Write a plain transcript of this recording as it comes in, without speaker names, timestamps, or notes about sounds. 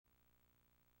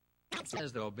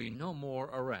says there will be no more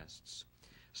arrests.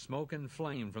 Smoke and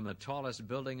flame from the tallest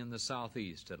building in the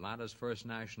southeast, Atlanta's First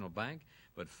National Bank,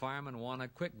 but firemen won a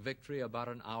quick victory about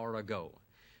an hour ago.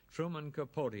 Truman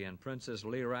Capote and Princess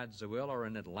Lee Radziwill are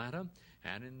in Atlanta,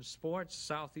 and in sports,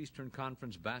 Southeastern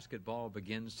Conference basketball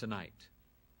begins tonight.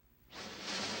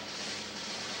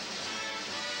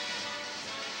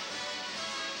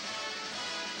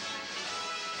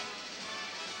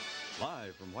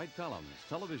 Live from White Columns,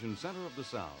 television center of the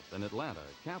South, in Atlanta,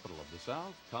 capital of the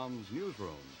South, comes Newsroom.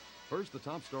 First, the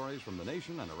top stories from the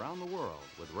nation and around the world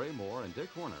with Ray Moore and Dick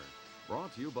Horner.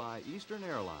 Brought to you by Eastern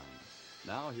Airlines.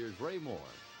 Now, here's Ray Moore.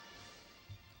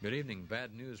 Good evening.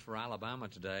 Bad news for Alabama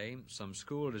today. Some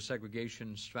school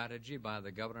desegregation strategy by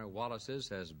the Governor Wallace's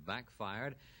has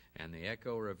backfired, and the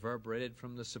echo reverberated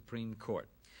from the Supreme Court.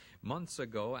 Months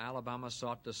ago, Alabama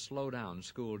sought to slow down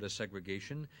school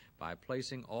desegregation by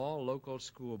placing all local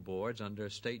school boards under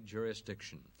state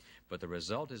jurisdiction. But the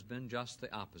result has been just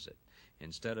the opposite.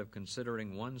 Instead of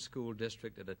considering one school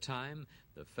district at a time,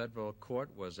 the federal court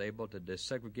was able to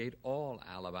desegregate all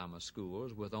Alabama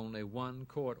schools with only one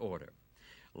court order.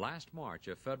 Last March,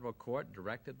 a federal court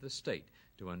directed the state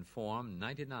to inform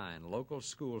 99 local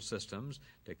school systems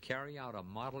to carry out a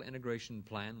model integration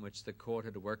plan which the court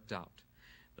had worked out.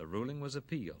 The ruling was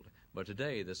appealed, but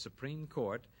today the Supreme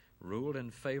Court ruled in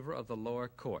favor of the lower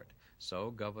court.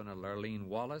 So Governor Lurleen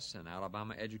Wallace and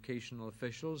Alabama educational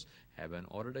officials have been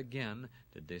ordered again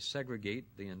to desegregate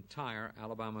the entire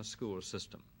Alabama school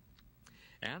system.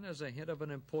 And there's a hint of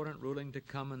an important ruling to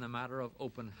come in the matter of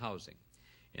open housing.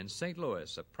 In St.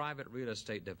 Louis, a private real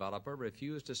estate developer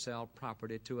refused to sell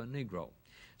property to a Negro.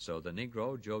 So the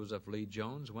Negro, Joseph Lee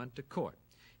Jones, went to court.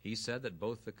 He said that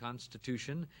both the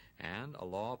Constitution and a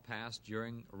law passed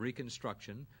during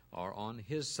Reconstruction are on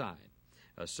his side.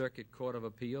 A circuit court of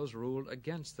appeals ruled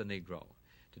against the Negro.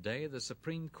 Today, the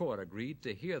Supreme Court agreed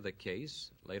to hear the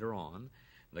case later on.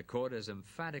 The court has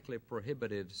emphatically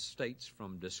prohibited states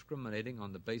from discriminating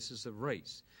on the basis of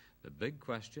race. The big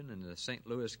question in the St.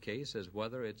 Louis case is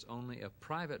whether it's only a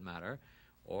private matter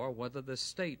or whether the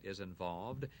state is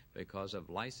involved because of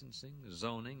licensing,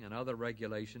 zoning, and other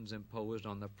regulations imposed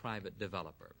on the private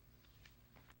developer.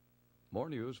 More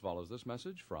news follows this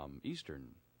message from Eastern.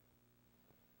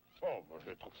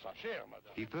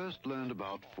 He first learned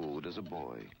about food as a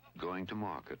boy, going to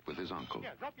market with his uncle.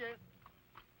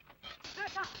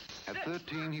 At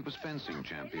 13, he was fencing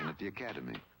champion at the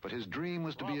academy, but his dream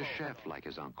was to be a chef like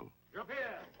his uncle.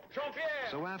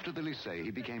 So after the lycée,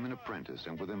 he became an apprentice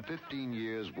and within 15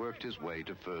 years worked his way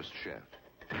to first chef.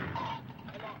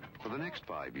 For the next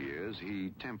 5 years,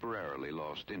 he temporarily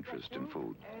lost interest in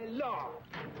food.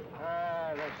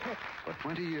 But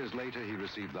 20 years later, he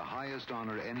received the highest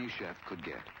honor any chef could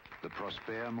get, the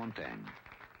Prosper Montaigne.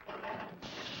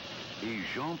 He's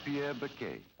Jean-Pierre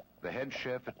Becquet, the head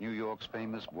chef at New York's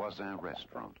famous Voisin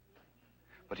restaurant.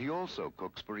 But he also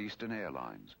cooks for Eastern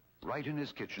Airlines, right in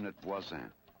his kitchen at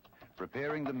Voisin,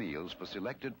 preparing the meals for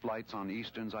selected flights on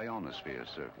Eastern's Ionosphere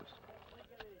service.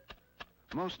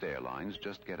 Most airlines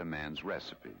just get a man's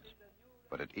recipes,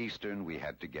 but at Eastern we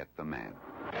had to get the man.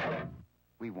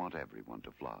 We want everyone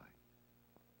to fly.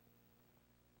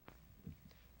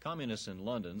 Communists in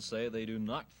London say they do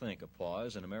not think a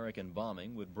pause in American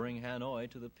bombing would bring Hanoi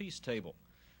to the peace table.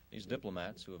 These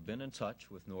diplomats who have been in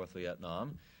touch with North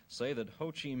Vietnam say that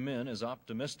Ho Chi Minh is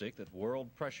optimistic that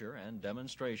world pressure and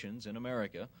demonstrations in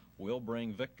America will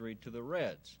bring victory to the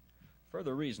Reds.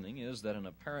 Further reasoning is that an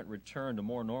apparent return to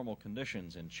more normal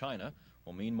conditions in China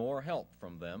will mean more help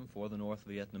from them for the North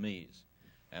Vietnamese.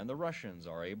 And the Russians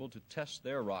are able to test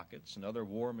their rockets and other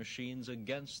war machines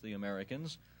against the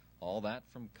Americans, all that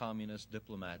from communist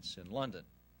diplomats in London.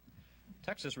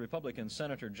 Texas Republican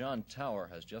Senator John Tower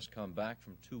has just come back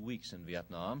from 2 weeks in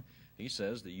Vietnam. He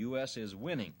says the U.S. is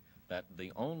winning, that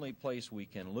the only place we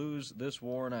can lose this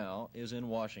war now is in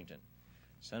Washington.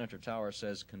 Senator Tower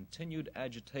says continued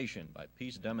agitation by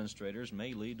peace demonstrators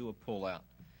may lead to a pullout.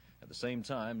 At the same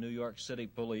time, New York City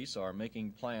police are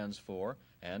making plans for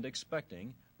and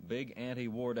expecting big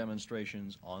anti-war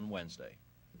demonstrations on Wednesday.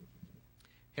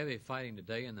 Heavy fighting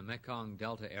today in the Mekong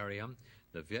Delta area.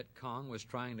 The Viet Cong was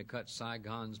trying to cut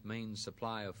Saigon's main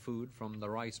supply of food from the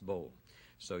rice bowl.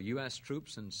 So U.S.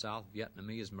 troops and South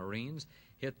Vietnamese Marines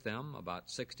hit them about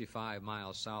 65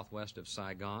 miles southwest of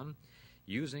Saigon,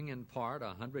 using in part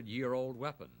a 100-year-old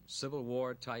weapon, Civil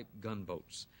War-type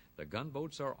gunboats. The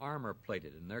gunboats are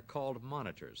armor-plated, and they're called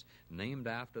monitors, named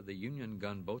after the Union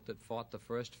gunboat that fought the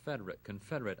first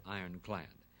Confederate ironclad.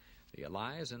 The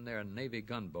Allies and their Navy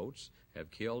gunboats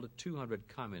have killed 200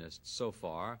 communists so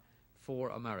far. 4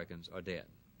 Americans are dead.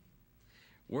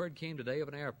 Word came today of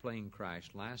an airplane crash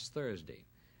last Thursday.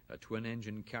 A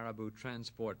twin-engine Caribou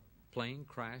transport plane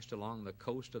crashed along the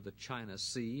coast of the China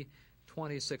Sea.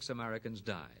 26 Americans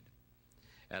died.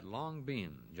 At Long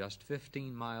Binh, just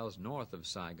 15 miles north of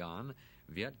Saigon,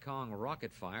 Viet Cong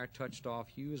rocket fire touched off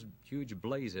huge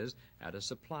blazes at a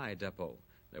supply depot.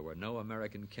 There were no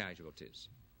American casualties.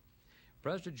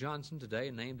 President Johnson today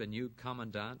named a new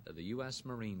commandant of the U.S.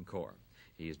 Marine Corps.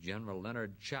 He is General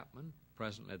Leonard Chapman,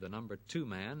 presently the number 2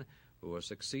 man, who will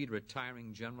succeed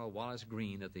retiring General Wallace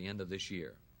Greene at the end of this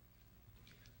year.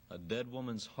 A dead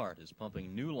woman's heart is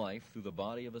pumping new life through the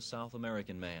body of a South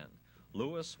American man.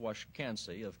 Louis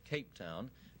Washkansy of Cape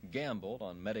Town gambled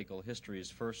on medical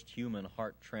history's first human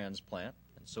heart transplant,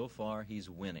 and so far he's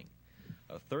winning.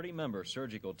 A 30-member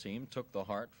surgical team took the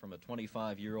heart from a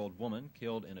 25-year-old woman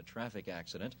killed in a traffic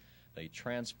accident. They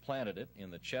transplanted it in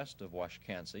the chest of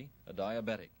Washkansy, a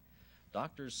diabetic.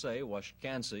 Doctors say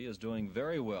Washkansy is doing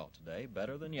very well today,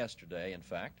 better than yesterday, in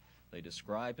fact. They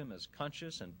describe him as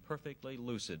conscious and perfectly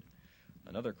lucid.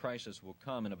 Another crisis will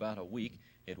come in about a week.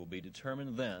 It will be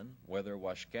determined then whether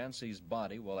Washkansy's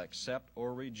body will accept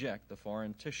or reject the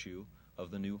foreign tissue of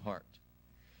the new heart.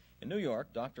 In New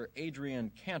York, Dr.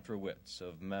 Adrian Kantrowitz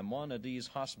of Maimonides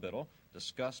Hospital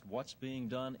discussed what's being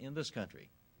done in this country.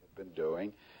 Been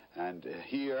doing, and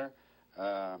here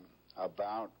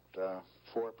about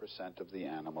 4% of the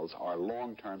animals are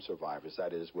long-term survivors.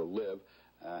 That is, will live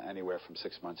anywhere from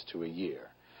 6 months to a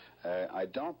year.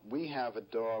 We have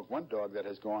one dog that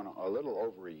has gone a little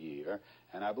over a year,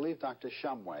 and I believe Dr.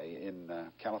 Shumway in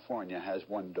California has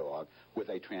one dog with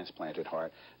a transplanted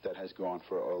heart that has gone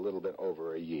for a little bit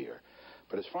over a year.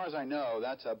 But as far as I know,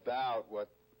 that's about what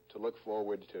to look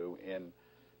forward to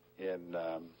in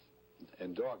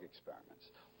dog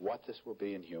experiments. What this will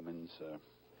be in humans,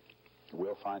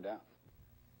 we'll find out.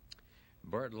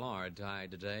 Bert Lahr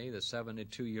died today. The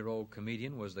 72-year-old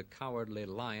comedian was the cowardly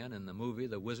lion in the movie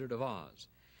The Wizard of Oz.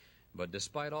 But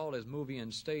despite all his movie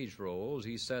and stage roles,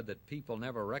 he said that people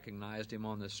never recognized him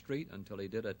on the street until he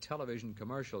did a television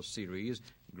commercial series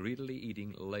greedily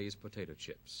eating Lay's potato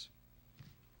chips.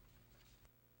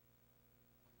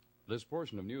 This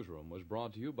portion of Newsroom was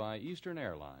brought to you by Eastern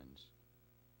Airlines.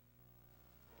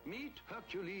 Meet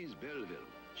Hercules Belleville,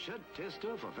 shirt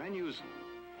tester for Van Heusen.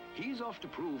 He's off to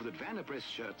prove that Vanapress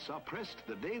shirts are pressed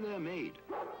the day they're made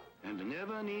and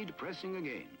never need pressing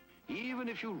again. Even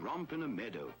if you romp in a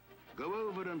meadow, go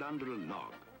over and under a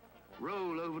log,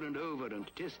 roll over and over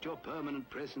and test your permanent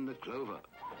press in the clover,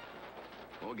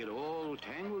 or get all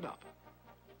tangled up.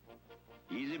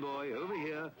 Easy boy, over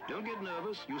here. Don't get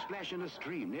nervous. You splash in a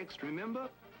stream next, remember?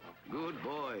 Good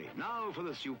boy. Now for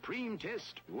the supreme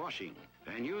test, washing.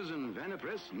 Van Heusen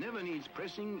Vanapress never needs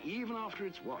pressing even after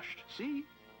it's washed. See?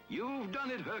 You've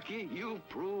done it, Herky. You've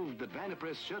proved that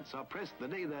Vanapress shirts are pressed the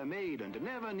day they're made and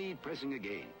never need pressing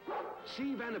again.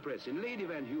 See Vanapress in Lady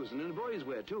Van Heusen and boys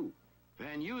wear too.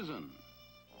 Van Heusen,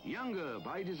 younger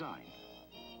by design.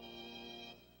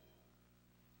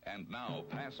 And now,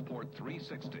 Passport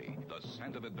 360, the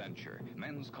scent of adventure,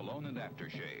 men's cologne and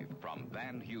aftershave from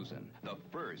Van Heusen, the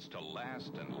first to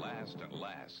last and last and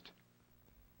last.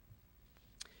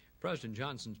 President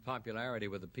Johnson's popularity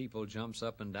with the people jumps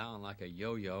up and down like a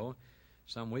yo-yo.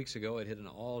 Some weeks ago, it hit an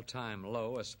all-time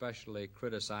low, especially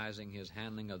criticizing his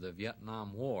handling of the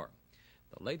Vietnam War.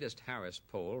 The latest Harris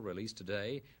poll, released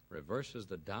today, reverses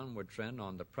the downward trend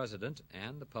on the president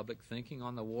and the public thinking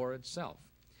on the war itself.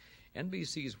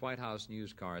 NBC's White House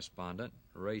news correspondent,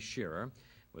 Ray Shearer,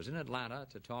 was in Atlanta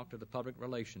to talk to the Public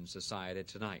Relations Society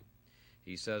tonight.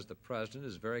 He says the president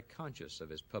is very conscious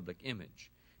of his public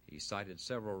image. He cited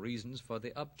several reasons for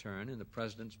the upturn in the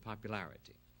president's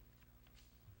popularity.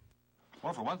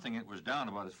 Well, for one thing, it was down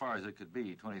about as far as it could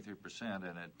be, 23%,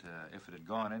 and if it had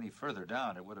gone any further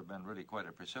down, it would have been really quite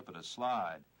a precipitous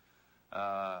slide.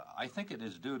 I think it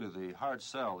is due to the hard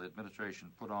sell the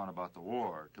administration put on about the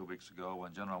war 2 weeks ago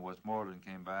when General Westmoreland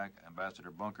came back,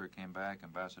 Ambassador Bunker came back,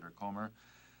 Ambassador Comer,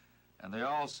 and they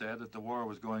all said that the war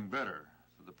was going better.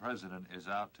 So the president is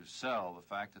out to sell the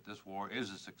fact that this war is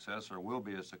a success or will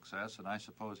be a success, and I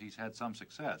suppose he's had some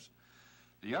success.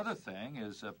 The other thing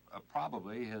is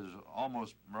probably his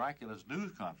almost miraculous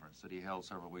news conference that he held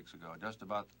several weeks ago. Just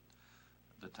about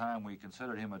the time we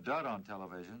considered him a dud on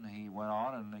television, he went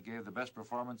on and gave the best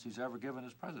performance he's ever given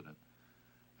as president.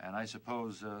 And I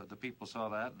suppose the people saw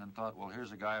that and thought, well,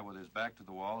 here's a guy with his back to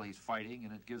the wall, he's fighting,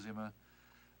 and it gives him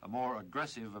a more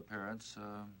aggressive appearance,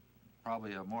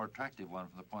 probably a more attractive one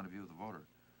from the point of view of the voter.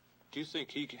 Do you think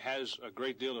he has a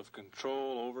great deal of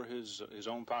control over his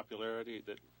own popularity,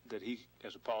 that he,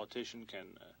 as a politician,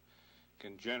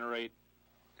 can generate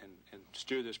and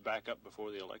steer this back up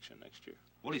before the election next year?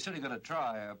 Well, he said he's going to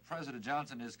try. President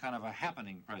Johnson is kind of a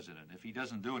happening president. If he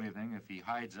doesn't do anything, if he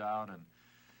hides out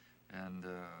and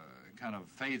kind of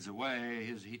fades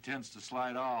away, he tends to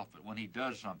slide off. But when he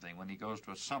does something, when he goes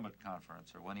to a summit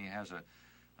conference, or when he has a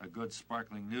good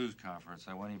sparkling news conference,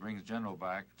 and when he brings generals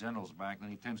back, then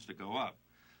he tends to go up.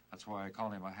 That's why I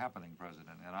call him a happening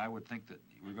president. And I would think that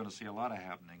we're going to see a lot of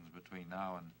happenings between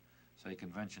now and, say,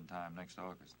 convention time next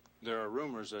August. There are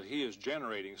rumors that he is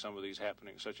generating some of these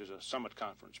happenings, such as a summit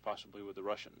conference, possibly with the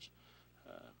Russians.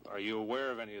 Are you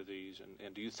aware of any of these,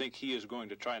 and do you think he is going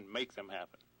to try and make them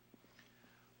happen?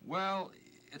 Well,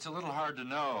 it's a little hard to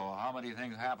know how many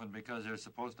things happen because they're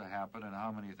supposed to happen and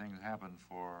how many things happen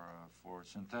for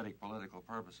synthetic political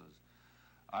purposes.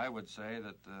 I would say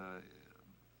that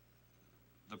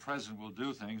the president will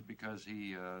do things because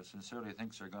he sincerely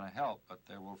thinks they're going to help, but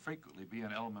there will frequently be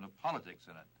an element of politics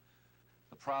in it.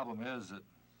 The problem is that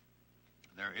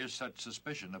there is such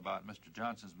suspicion about Mr.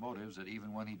 Johnson's motives that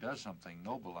even when he does something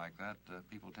noble like that,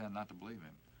 people tend not to believe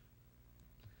him.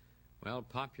 Well,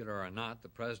 popular or not, the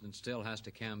president still has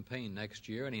to campaign next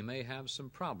year, and he may have some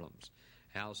problems.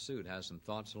 Hal Suit has some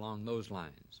thoughts along those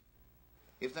lines.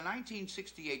 If the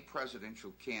 1968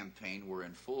 presidential campaign were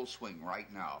in full swing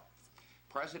right now,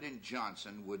 President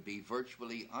Johnson would be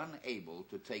virtually unable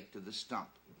to take to the stump.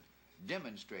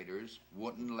 Demonstrators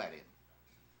wouldn't let him.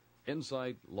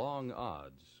 Insight Long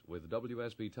Odds with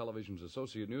WSB Television's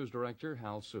Associate News Director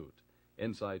Hal Suit.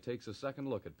 Insight takes a second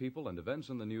look at people and events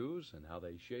in the news and how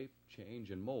they shape,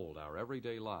 change, and mold our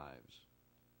everyday lives.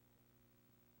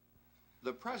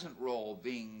 The present role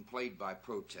being played by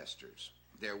protesters,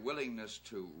 their willingness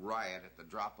to riot at the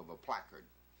drop of a placard,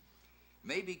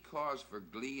 may be cause for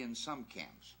glee in some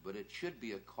camps, but it should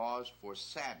be a cause for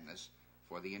sadness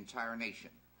for the entire nation.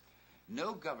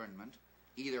 No government,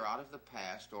 either out of the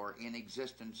past or in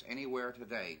existence anywhere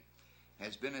today,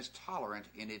 has been as tolerant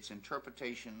in its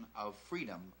interpretation of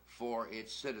freedom for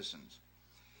its citizens.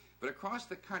 But across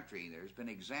the country, there's been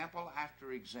example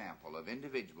after example of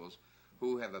individuals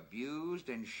who have abused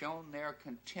and shown their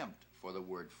contempt for the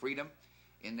word freedom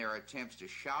in their attempts to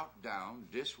shout down,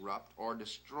 disrupt, or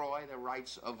destroy the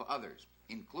rights of others,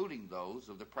 including those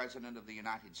of the President of the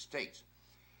United States.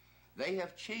 They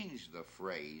have changed the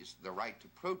phrase, the right to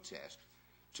protest,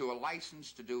 to a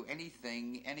license to do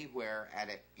anything, anywhere, at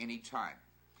any time.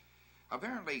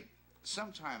 Apparently,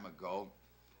 some time ago,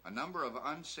 a number of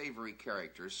unsavory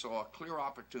characters saw a clear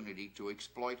opportunity to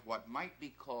exploit what might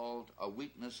be called a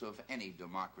weakness of any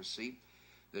democracy,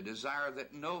 the desire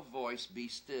that no voice be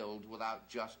stilled without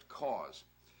just cause.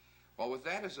 Well, with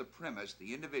that as a premise,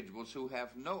 the individuals who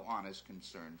have no honest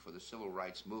concern for the civil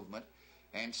rights movement,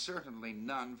 and certainly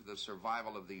none for the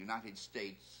survival of the United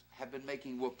States, have been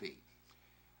making whoopee.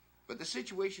 But the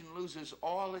situation loses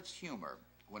all its humor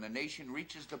when a nation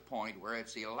reaches the point where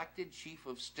its elected chief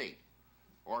of state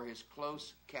or his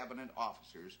close cabinet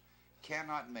officers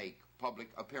cannot make public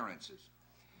appearances.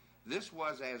 This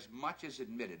was as much as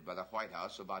admitted by the White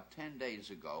House about 10 days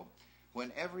ago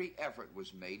when every effort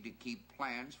was made to keep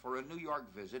plans for a New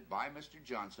York visit by Mr.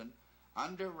 Johnson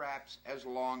under wraps as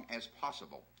long as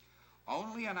possible.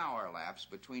 Only an hour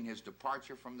elapsed between his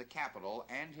departure from the Capitol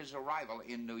and his arrival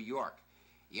in New York.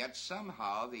 Yet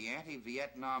somehow the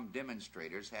anti-Vietnam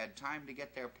demonstrators had time to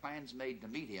get their plans made to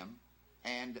meet him,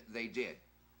 and they did.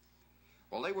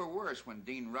 Well, they were worse when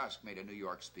Dean Rusk made a New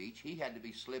York speech. He had to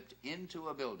be slipped into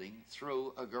a building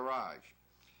through a garage.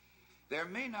 There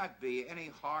may not be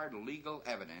any hard legal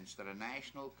evidence that a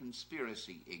national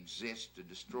conspiracy exists to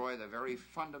destroy the very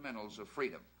fundamentals of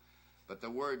freedom, but the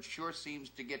word sure seems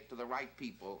to get to the right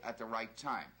people at the right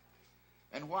time.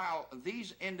 And while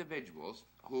these individuals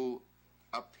who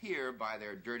appear by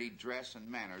their dirty dress and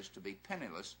manners to be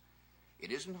penniless,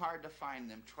 it isn't hard to find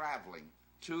them traveling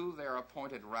to their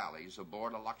appointed rallies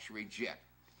aboard a luxury jet.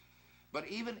 But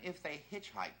even if they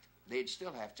hitchhiked, they'd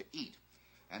still have to eat,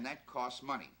 and that costs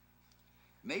money.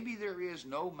 Maybe there is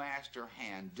no master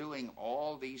hand doing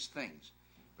all these things,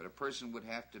 but a person would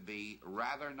have to be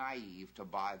rather naive to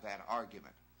buy that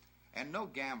argument. And no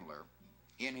gambler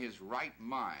in his right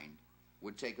mind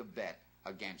would take a bet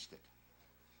against it.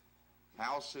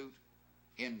 Hal Suit,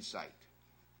 Insight,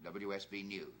 WSB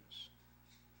News.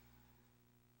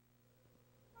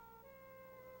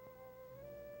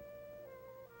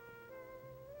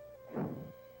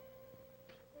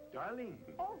 Darling,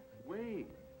 wait.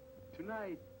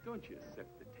 Tonight, don't you set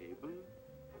the table,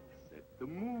 set the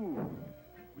mood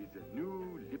with a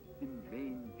new Lipton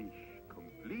main dish,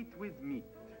 complete with meat.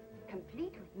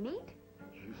 Complete with meat?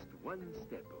 Just one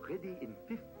step, ready in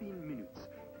 15 minutes.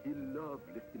 He loved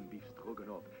Lipton beef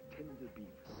stroganoff, tender beef,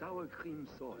 sour cream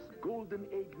sauce, golden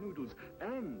egg noodles,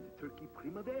 and turkey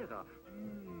primavera.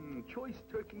 Choice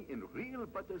turkey in real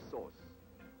butter sauce.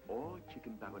 Or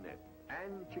chicken baronet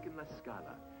and chicken la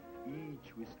scala,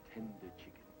 each with tender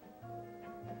chicken.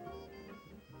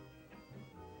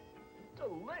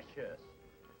 Delicious.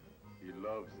 He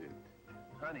loves it.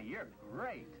 Honey, you're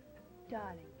great.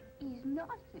 Darling, he's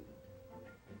nothing.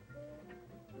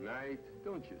 Tonight,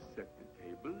 don't you set the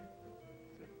table,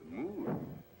 set the mood.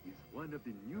 Is one of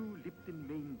the new Lipton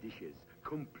main dishes,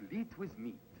 complete with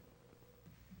meat.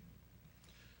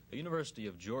 The University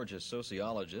of Georgia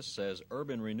sociologist says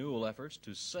urban renewal efforts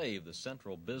to save the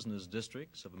central business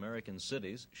districts of American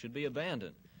cities should be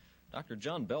abandoned. Dr.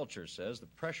 John Belcher says the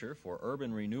pressure for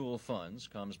urban renewal funds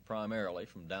comes primarily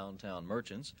from downtown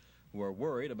merchants who are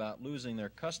worried about losing their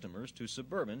customers to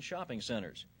suburban shopping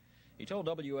centers. He told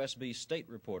WSB state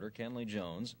reporter Kenley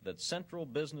Jones that central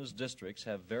business districts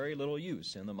have very little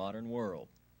use in the modern world.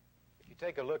 If you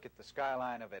take a look at the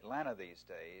skyline of Atlanta these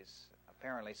days,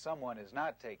 apparently someone is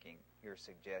not taking your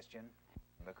suggestion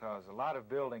because a lot of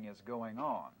building is going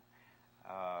on.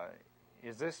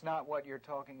 Is this not what you're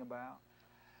talking about?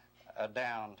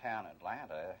 Downtown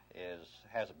Atlanta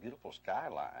has a beautiful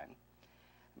skyline,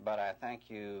 but I think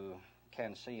you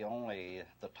can see only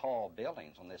the tall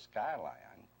buildings on this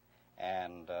skyline,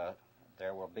 and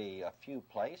there will be a few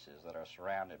places that are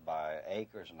surrounded by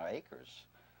acres and acres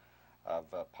of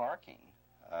parking.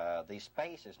 The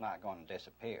space is not going to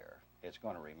disappear. It's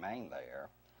going to remain there,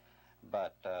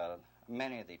 but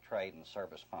many of the trade and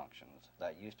service functions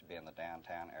that used to be in the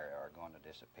downtown area are going to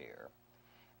disappear,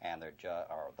 and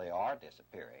they are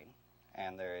disappearing,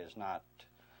 and there is not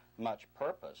much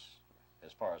purpose,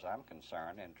 as far as I'm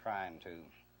concerned, in trying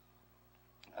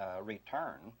to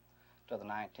return to the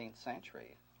 19th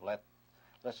century.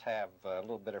 Let's have a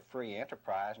little bit of free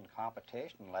enterprise and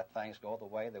competition and let things go the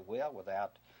way they will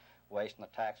without wasting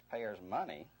the taxpayers'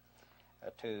 money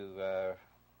to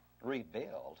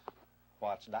rebuild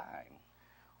what's dying.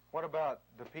 What about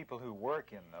the people who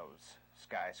work in those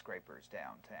skyscrapers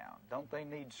downtown? Don't they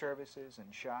need services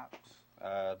and shops?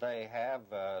 They have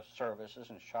services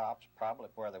and shops probably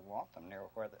where they want them,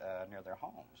 near their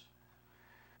homes.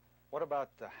 What about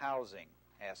the housing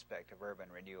aspect of urban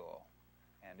renewal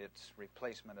and its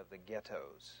replacement of the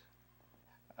ghettos?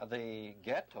 The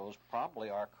ghettos probably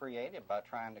are created by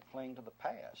trying to cling to the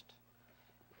past.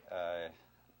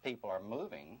 People are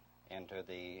moving into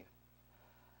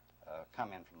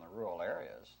come in from the rural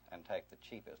areas and take the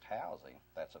cheapest housing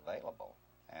that's available,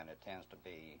 and it tends to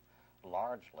be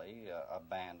largely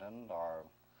abandoned or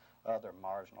other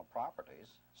marginal properties.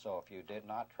 So if you did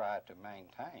not try to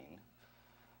maintain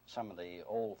some of the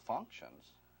old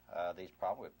functions,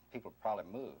 people probably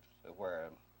moved to where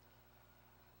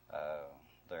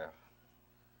their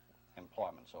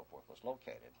employment and so forth was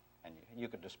located. And you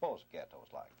could dispose of ghettos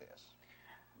like this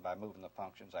by moving the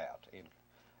functions out.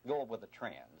 Go with the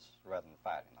trends rather than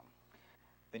fighting them.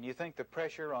 Then you think the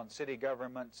pressure on city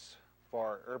governments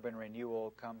for urban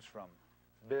renewal comes from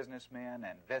businessmen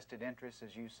and vested interests,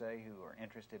 as you say, who are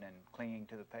interested in clinging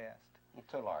to the past?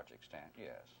 To a large extent,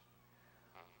 yes.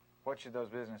 What should those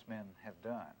businessmen have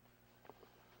done?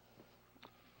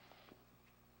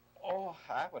 Oh,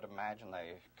 I would imagine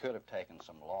they could have taken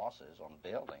some losses on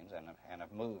buildings and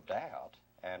have moved out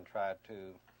and tried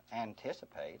to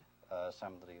anticipate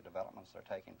some of the developments that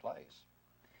are taking place.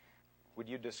 Would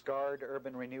you discard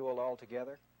urban renewal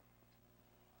altogether?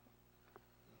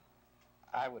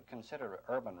 I would consider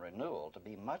urban renewal to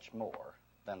be much more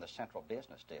than the central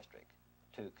business district,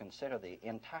 to consider the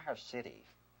entire city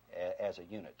as a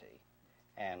unity,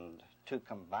 and to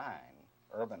combine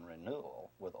urban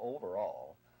renewal with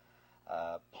overall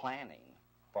planning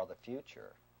for the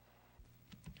future.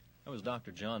 That was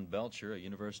Dr. John Belcher, a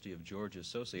University of Georgia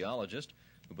sociologist,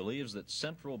 who believes that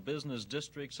central business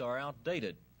districts are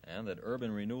outdated and that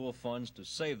urban renewal funds to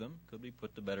save them could be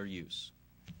put to better use.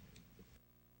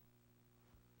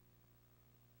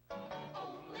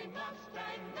 Only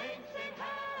Mustang makes it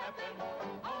happen.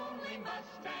 Only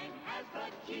Mustang has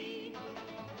the key.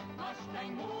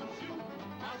 Mustang moves you.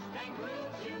 Mustang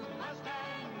grooves you.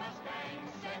 Mustang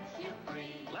sets you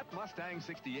free. Let Mustang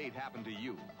 68 happen to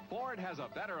you. Ford has a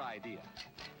better idea.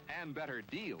 And better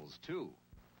deals, too.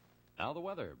 Now the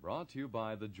weather, brought to you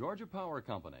by the Georgia Power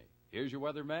Company. Here's your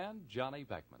weatherman, Johnny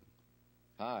Beckman.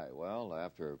 Hi. Well,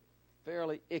 after a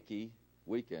fairly icky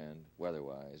weekend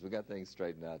weather-wise, we got things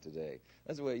straightened out today.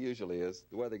 That's the way it usually is.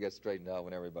 The weather gets straightened out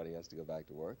when everybody has to go back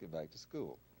to work and back to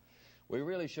school. We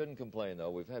really shouldn't complain, though.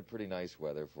 We've had pretty nice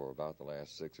weather for about the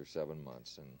last 6 or 7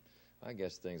 months, and I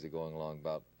guess things are going along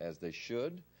about as they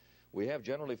should. We have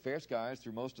generally fair skies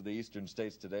through most of the eastern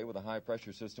states today with a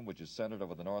high-pressure system which is centered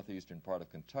over the northeastern part of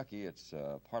Kentucky. It's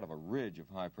part of a ridge of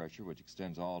high pressure which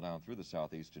extends all down through the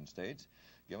southeastern states,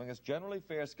 giving us generally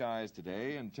fair skies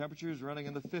today, and temperatures running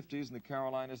in the 50s in the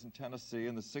Carolinas and Tennessee,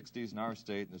 in the 60s in our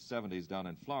state, and the 70s down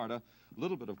in Florida. A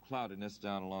little bit of cloudiness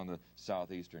down along the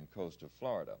southeastern coast of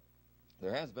Florida.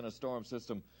 There has been a storm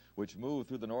system which moved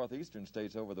through the northeastern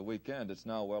states over the weekend. It's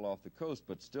now well off the coast,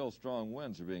 but still strong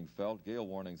winds are being felt. Gale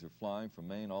warnings are flying from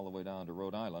Maine all the way down to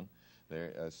Rhode Island. They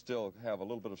still have a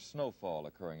little bit of snowfall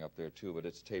occurring up there, too, but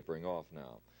it's tapering off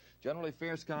now. Generally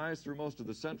fair skies through most of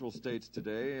the central states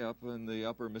today, up in the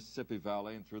upper Mississippi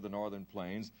Valley and through the northern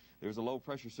plains. There's a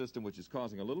low-pressure system which is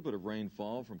causing a little bit of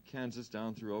rainfall from Kansas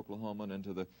down through Oklahoma and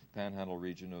into the panhandle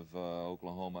region of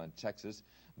Oklahoma and Texas.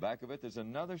 Back of it, there's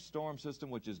another storm system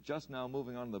which is just now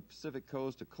moving on the Pacific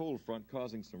coast, a cold front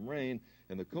causing some rain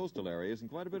in the coastal areas and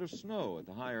quite a bit of snow at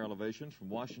the higher elevations from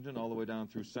Washington all the way down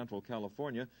through central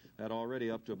California. That already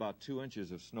up to about 2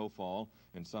 inches of snowfall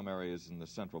in some areas in the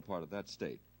central part of that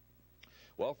state.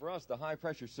 Well, for us, the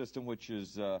high-pressure system, which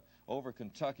is over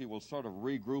Kentucky, will sort of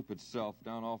regroup itself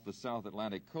down off the South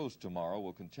Atlantic coast tomorrow,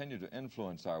 will continue to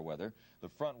influence our weather. The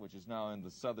front, which is now in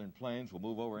the southern plains, will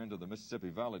move over into the Mississippi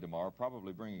Valley tomorrow,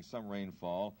 probably bringing some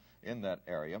rainfall in that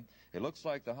area. It looks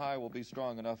like the high will be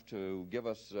strong enough to give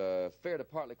us fair to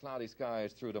partly cloudy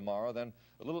skies through tomorrow, then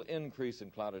a little increase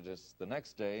in cloudiness the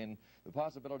next day, and the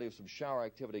possibility of some shower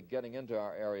activity getting into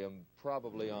our area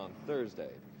probably on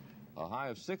Thursday. A high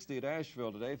of 60 at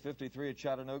Asheville today, 53 at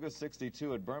Chattanooga,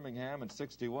 62 at Birmingham, and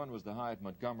 61 was the high at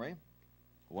Montgomery.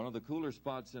 One of the cooler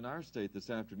spots in our state this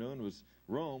afternoon was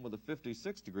Rome with a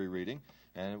 56-degree reading,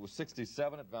 and it was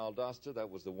 67 at Valdosta. That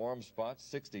was the warm spot.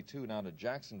 62 down at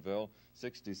Jacksonville.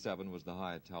 67 was the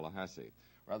high at Tallahassee.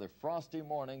 Rather frosty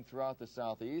morning throughout the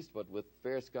southeast, but with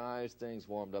fair skies, things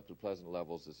warmed up to pleasant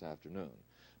levels this afternoon.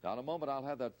 Now, in a moment, I'll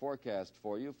have that forecast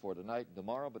for you for tonight and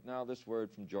tomorrow, but now this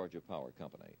word from Georgia Power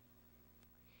Company.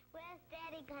 Where's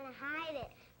Daddy gonna hide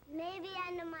it? Maybe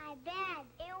under my bed.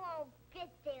 It won't fit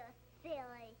there,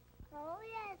 silly. Oh,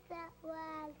 yes, that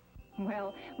was.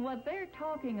 Well, what they're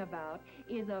talking about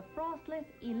is a frostless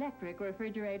electric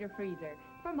refrigerator freezer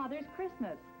for Mother's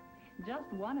Christmas.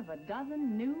 Just one of a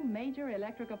dozen new major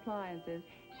electric appliances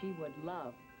she would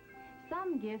love.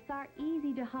 Some gifts are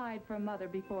easy to hide from Mother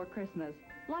before Christmas,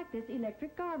 like this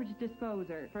electric garbage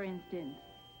disposer, for instance,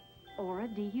 or a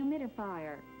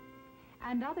dehumidifier.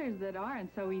 And others that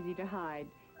aren't so easy to hide: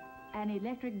 an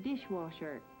electric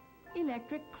dishwasher,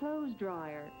 electric clothes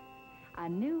dryer, a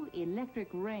new electric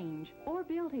range or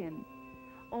built-in,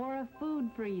 or a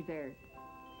food freezer.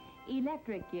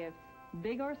 Electric gifts,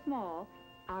 big or small,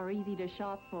 are easy to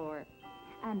shop for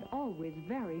and always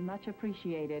very much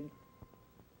appreciated.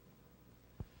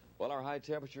 Well, our high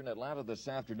temperature in Atlanta this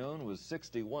afternoon was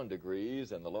 61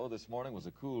 degrees, and the low this morning was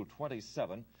a cool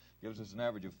 27. Gives us an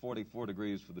average of 44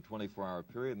 degrees for the 24-hour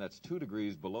period, and that's 2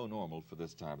 degrees below normal for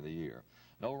this time of the year.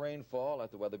 No rainfall at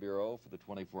the Weather Bureau for the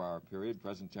 24-hour period.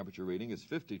 Present temperature reading is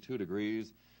 52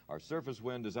 degrees. Our surface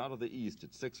wind is out of the east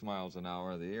at 6 miles an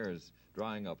hour. The air is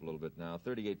drying up a little bit now.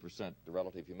 38% the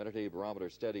relative humidity.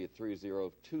 Barometer steady at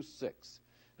 3026.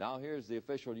 Now here's the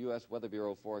official U.S. Weather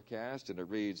Bureau forecast, and it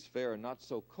reads fair and not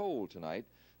so cold tonight.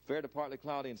 Fair to partly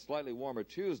cloudy and slightly warmer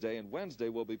Tuesday, and Wednesday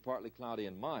will be partly cloudy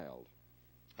and mild.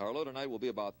 Our low tonight will be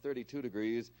about 32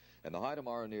 degrees, and the high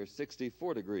tomorrow near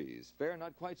 64 degrees. Fair,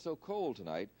 not quite so cold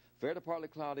tonight. Fair to partly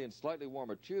cloudy and slightly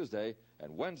warmer Tuesday,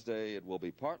 and Wednesday it will be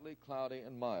partly cloudy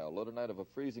and mild. Low tonight of a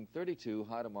freezing 32,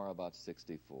 high tomorrow about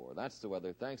 64. That's the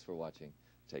weather. Thanks for watching.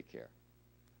 Take care.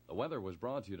 The weather was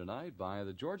brought to you tonight by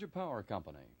the Georgia Power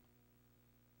Company.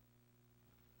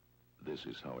 This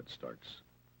is how it starts.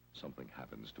 Something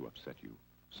happens to upset you.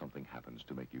 Something happens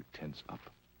to make you tense up,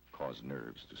 cause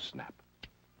nerves to snap.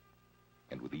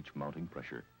 And with each mounting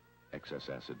pressure, excess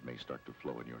acid may start to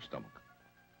flow in your stomach.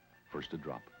 First a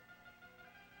drop,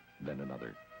 then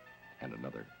another, and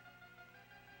another.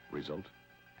 Result,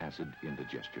 acid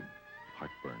indigestion,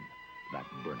 heartburn, that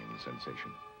burning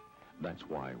sensation. That's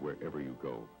why wherever you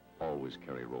go, always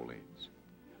carry Rolaids,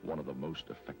 one of the most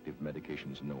effective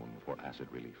medications known for acid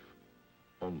relief.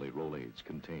 Only Rolaids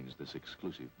contains this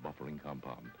exclusive buffering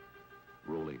compound.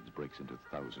 Rolaids breaks into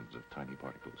thousands of tiny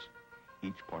particles.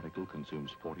 Each particle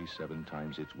consumes 47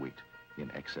 times its weight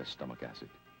in excess stomach acid.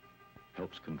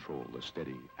 Helps control the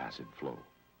steady acid flow.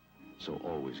 So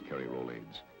always carry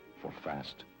Rolaids for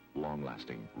fast,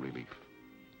 long-lasting relief.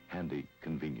 Handy,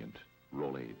 convenient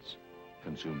Rolaids.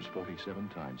 Consumes 47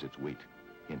 times its weight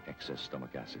in excess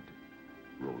stomach acid.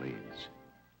 Rolaids.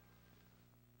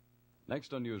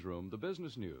 Next on Newsroom, the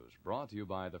business news brought to you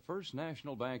by the First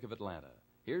National Bank of Atlanta.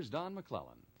 Here's Don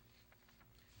McClellan.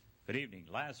 Good evening.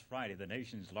 Last Friday, the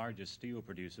nation's largest steel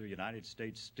producer, United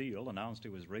States Steel, announced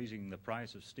it was raising the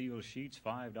price of steel sheets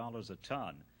 $5 a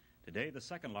ton. Today, the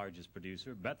second largest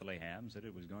producer, Bethlehem, said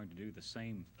it was going to do the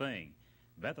same thing.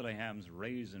 Bethlehem's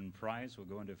raise in price will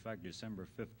go into effect December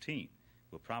 15th.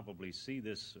 We'll probably see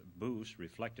this boost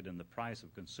reflected in the price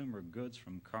of consumer goods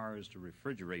from cars to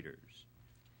refrigerators.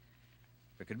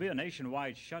 There could be a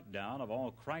nationwide shutdown of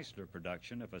all Chrysler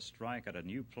production if a strike at a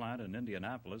new plant in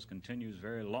Indianapolis continues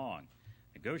very long.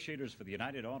 Negotiators for the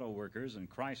United Auto Workers and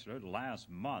Chrysler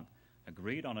last month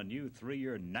agreed on a new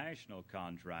 3-year national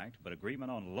contract, but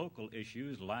agreement on local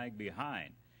issues lagged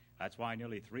behind. That's why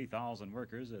nearly 3,000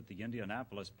 workers at the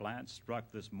Indianapolis plant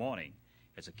struck this morning.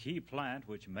 It's a key plant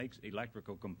which makes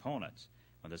electrical components.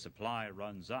 When the supply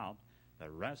runs out,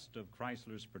 the rest of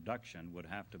Chrysler's production would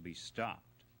have to be stopped.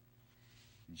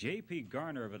 J.P.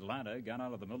 Garner of Atlanta got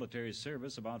out of the military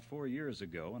service about 4 years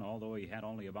ago, and although he had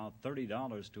only about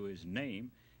 $30 to his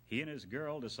name, he and his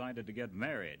girl decided to get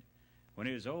married. When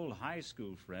his old high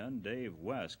school friend, Dave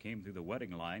West, came through the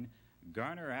wedding line,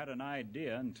 Garner had an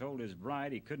idea and told his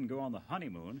bride he couldn't go on the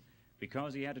honeymoon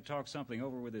because he had to talk something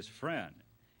over with his friend.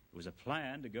 It was a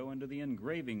plan to go into the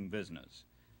engraving business.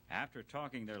 After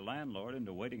talking their landlord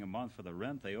into waiting a month for the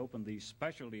rent, they opened the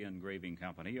Specialty Engraving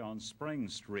Company on Spring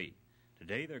Street.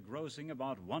 Today, they're grossing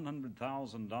about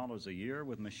 $100,000 a year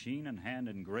with machine and hand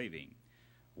engraving.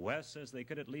 West says they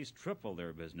could at least triple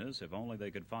their business if only they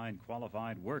could find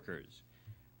qualified workers.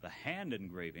 The hand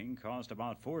engraving cost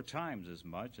about 4 times as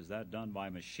much as that done by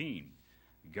machine.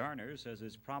 Garner says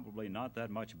it's probably not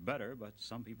that much better, but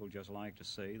some people just like to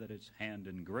say that it's hand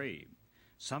engraved.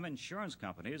 Some insurance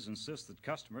companies insist that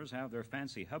customers have their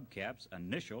fancy hubcaps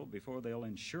initialed before they'll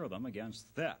insure them against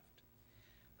theft.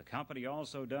 The company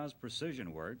also does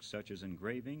precision work, such as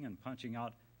engraving and punching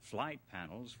out flight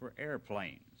panels for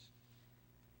airplanes.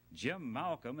 Jim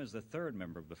Malcolm is the third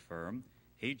member of the firm.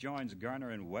 He joins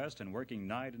Garner and West in working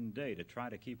night and day to try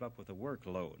to keep up with the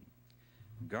workload.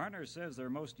 Garner says their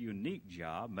most unique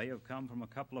job may have come from a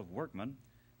couple of workmen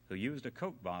who used a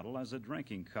Coke bottle as a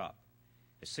drinking cup.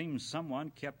 It seems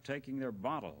someone kept taking their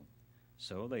bottle,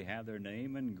 so they had their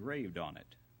name engraved on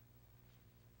it.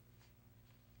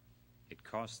 It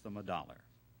cost them $1.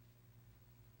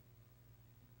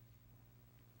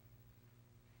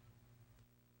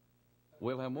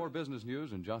 We'll have more business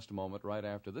news in just a moment, right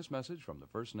after this message from the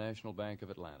First National Bank of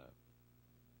Atlanta.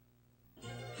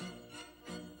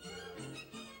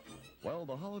 Well,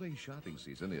 the holiday shopping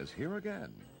season is here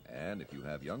again. And if you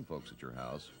have young folks at your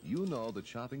house, you know that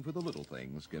shopping for the little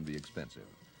things can be expensive.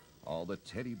 All the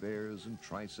teddy bears and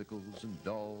tricycles and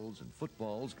dolls and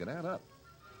footballs can add up.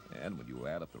 And when you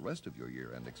add up the rest of your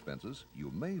year-end expenses, you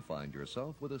may find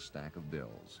yourself with a stack of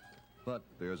bills. But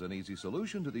there's an easy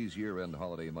solution to these year-end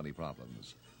holiday money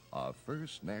problems. A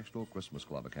First National Christmas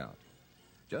Club account.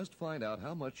 Just find out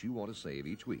how much you want to save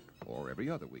each week, or every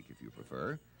other week if you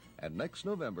prefer, and next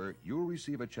November you'll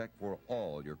receive a check for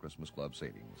all your Christmas Club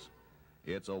savings.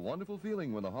 It's a wonderful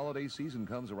feeling when the holiday season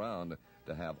comes around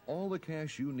to have all the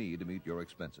cash you need to meet your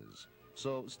expenses.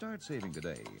 So start saving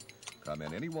today. Come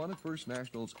in any one of First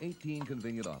National's 18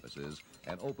 convenient offices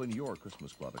and open your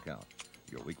Christmas Club account.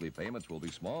 Your weekly payments will be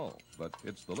small, but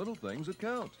it's the little things that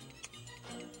count.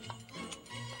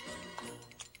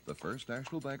 The First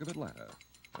National Bank of Atlanta.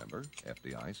 Member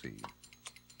FDIC.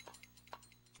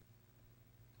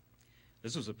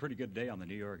 This was a pretty good day on the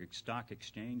New York Stock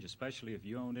Exchange, especially if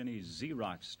you owned any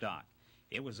Xerox stock.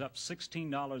 It was up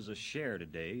 $16 a share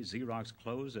today. Xerox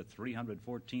closed at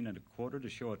 $314.25 to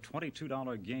show a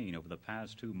 $22 gain over the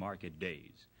past 2 market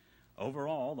days.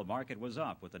 Overall, the market was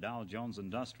up, with the Dow Jones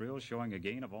Industrial showing a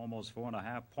gain of almost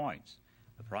 4.5 points.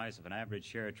 The price of an average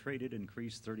share traded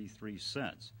increased 33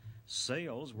 cents.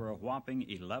 Sales were a whopping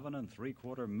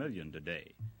 $11.75 million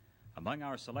today. Among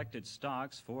our selected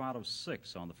stocks, 4 out of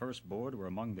 6 on the first board were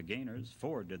among the gainers.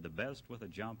 Ford did the best with a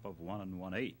jump of 1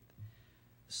 1/8.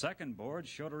 The second board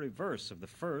showed a reverse of the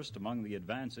first among the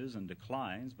advances and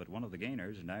declines, but one of the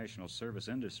gainers, National Service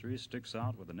Industries, sticks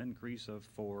out with an increase of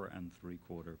 4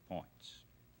 3/4 points.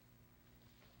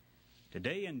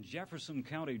 Today in Jefferson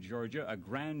County, Georgia, a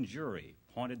grand jury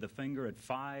pointed the finger at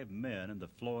 5 men in the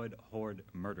Floyd Horde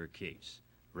murder case.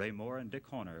 Ray Moore and Dick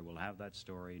Horner will have that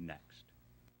story next.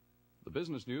 The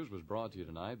business news was brought to you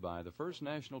tonight by the First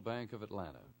National Bank of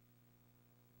Atlanta.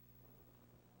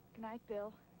 Good night,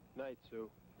 Bill. Night, Sue.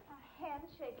 A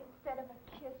handshake instead of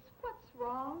a kiss. What's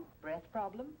wrong? Breath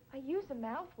problem. I use a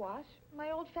mouthwash, my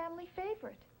old family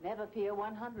favorite. Never-Peer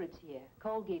 100's here.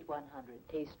 Colgate 100.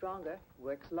 Tastes stronger,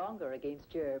 works longer against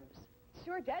germs.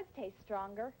 Sure does taste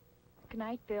stronger. Good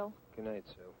night, Bill. Good night,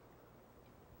 Sue.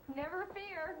 Never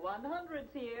fear. 100's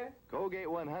here. Colgate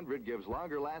 100 gives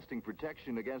longer-lasting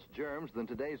protection against germs than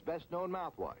today's best-known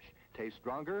mouthwash. Tastes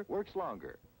stronger, works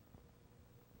longer.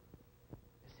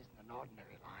 This isn't an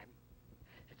ordinary lime.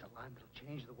 It's a lime that'll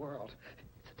change the world.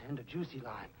 It's a tender, juicy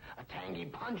lime. A tangy,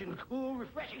 pungent, cool,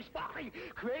 refreshing, sparkling,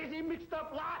 crazy,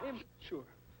 mixed-up lime.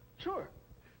 Sure.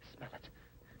 Smell it.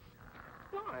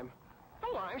 Lime.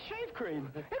 A lime shave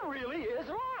cream. It really is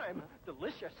lime.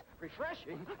 Delicious,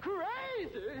 refreshing,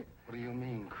 crazy. What do you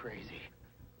mean, crazy?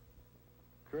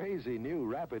 Crazy new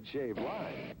Rapid Shave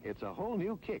Lime. It's a whole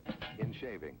new kick in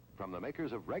shaving from the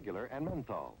makers of regular and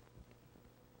menthol.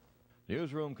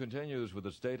 Newsroom continues with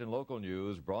the state and local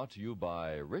news brought to you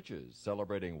by Riches,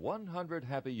 celebrating 100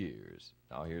 happy years.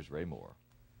 Now here's Ray Moore.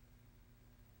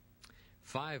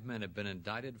 5 men have been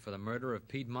indicted for the murder of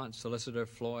Piedmont solicitor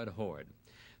Floyd Horde.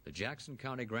 The Jackson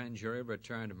County Grand Jury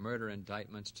returned murder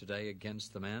indictments today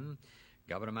against the men.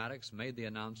 Governor Maddox made the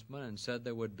announcement and said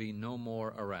there would be no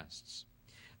more arrests.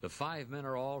 The 5 men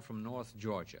are all from North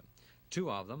Georgia. 2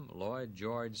 of them, Lloyd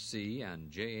George C. and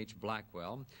J.H.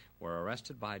 Blackwell, were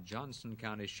arrested by Johnson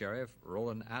County Sheriff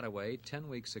Roland Attaway 10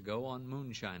 weeks ago on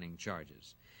moonshining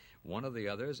charges. One of the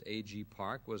others, A.G.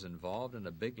 Park, was involved in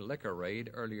a big liquor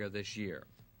raid earlier this year.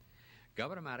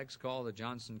 Governor Maddox called the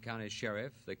Johnson County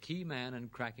Sheriff the key man in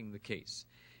cracking the case.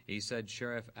 He said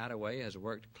Sheriff Attaway has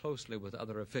worked closely with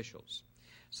other officials.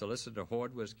 Solicitor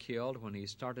Horde was killed when he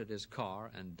started his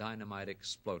car and dynamite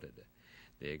exploded.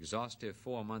 The exhaustive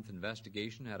 4-month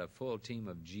investigation had a full team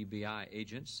of GBI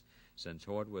agents since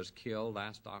Horde was killed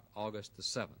last August the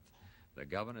 7th. The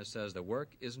governor says the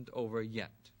work isn't over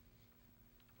yet.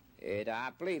 I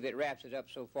believe it wraps it up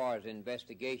so far as the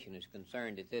investigation is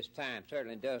concerned at this time.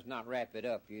 Certainly does not wrap it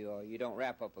up. You don't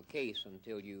wrap up a case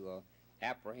until you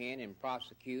apprehend and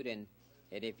prosecute, and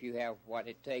if you have what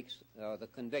it takes, the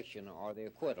conviction or the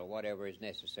acquittal, whatever is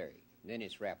necessary. Then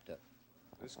it's wrapped up.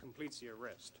 This completes the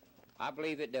arrest. I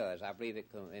believe it does. I believe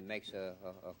it makes a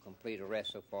complete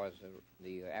arrest so far as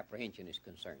the apprehension is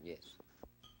concerned, yes.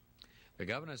 The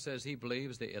governor says he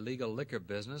believes the illegal liquor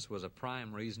business was a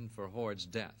prime reason for Horde's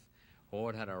death.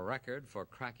 Horde had a record for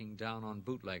cracking down on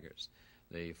bootleggers.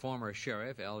 The former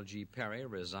sheriff, L.G. Perry,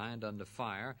 resigned under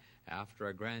fire after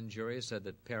a grand jury said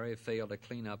that Perry failed to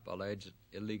clean up alleged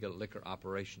illegal liquor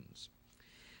operations.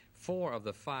 4 of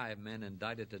the 5 men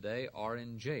indicted today are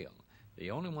in jail.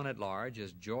 The only one at large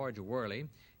is George Worley.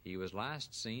 He was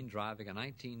last seen driving a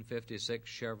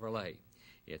 1956 Chevrolet.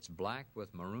 It's black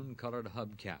with maroon-colored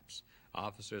hubcaps.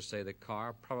 Officers say the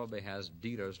car probably has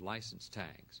dealer's license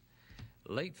tags.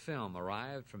 Late film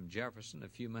arrived from Jefferson a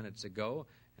few minutes ago,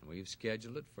 and we've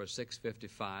scheduled it for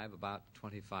 6:55, about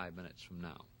 25 minutes from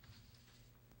now.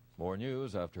 More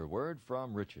news after word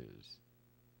from Riches.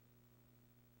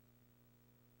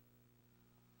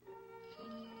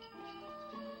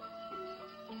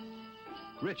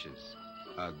 Riches,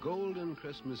 a golden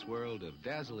Christmas world of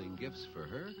dazzling gifts for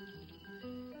her,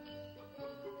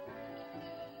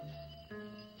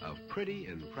 of pretty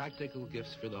and practical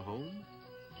gifts for the home,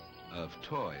 of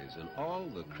toys and all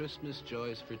the Christmas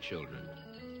joys for children,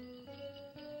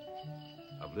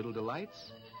 of little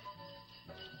delights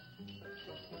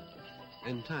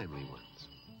and timely ones.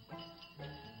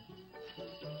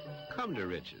 Come to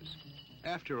Riches.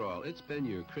 After all, it's been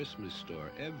your Christmas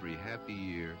store every happy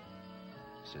year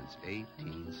since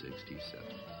 1867.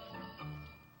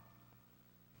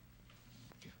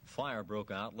 Fire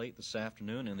broke out late this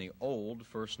afternoon in the old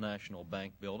First National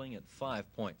Bank building at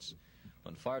 5 Points.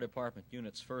 When fire department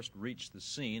units first reached the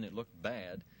scene, it looked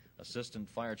bad. Assistant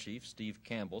Fire Chief Steve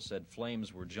Campbell said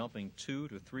flames were jumping 200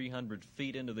 to 300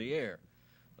 feet into the air.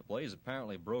 The blaze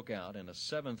apparently broke out in a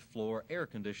 7th-floor air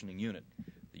conditioning unit.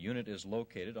 The unit is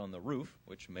located on the roof,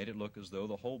 which made it look as though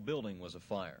the whole building was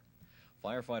afire.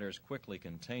 Firefighters quickly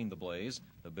contained the blaze.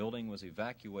 The building was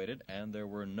evacuated, and there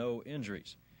were no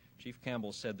injuries. Chief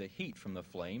Campbell said the heat from the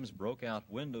flames broke out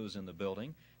windows in the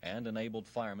building and enabled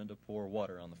firemen to pour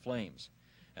water on the flames.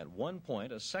 At one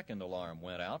point, a second alarm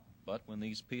went out, but when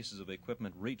these pieces of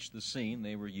equipment reached the scene,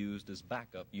 they were used as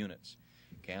backup units.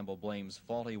 Campbell blames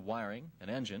faulty wiring,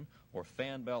 an engine, or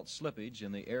fan belt slippage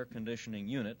in the air conditioning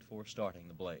unit for starting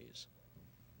the blaze.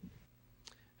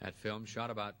 That film shot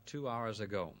about 2 hours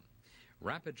ago.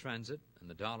 Rapid transit and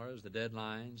the dollars, the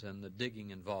deadlines, and the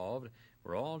digging involved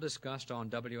were all discussed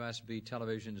on WSB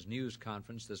Television's news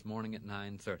conference this morning at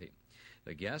 9:30.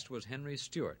 The guest was Henry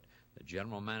Stewart, the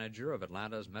general manager of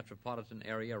Atlanta's Metropolitan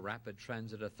Area Rapid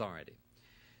Transit Authority.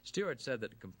 Stewart said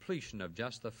that completion of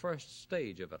just the first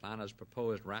stage of Atlanta's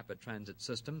proposed rapid transit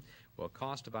system will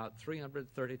cost about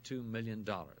 $332 million,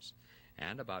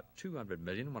 and about $200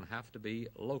 million will have to be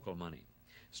local money.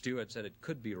 Stewart said it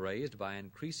could be raised by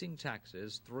increasing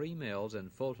taxes 3 mills in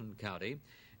Fulton County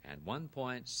and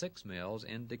 1.6 mills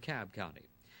in DeKalb County.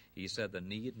 He said the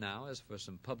need now is for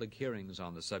some public hearings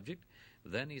on the subject.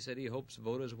 Then he said he hopes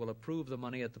voters will approve the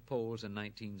money at the polls in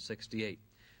 1968.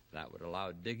 That would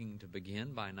allow digging to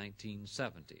begin by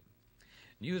 1970.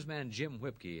 Newsman Jim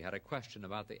Whipke had a question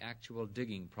about the actual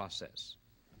digging process.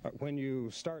 When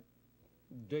you start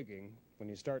digging, when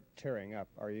you start tearing up,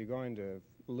 are you going to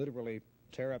literally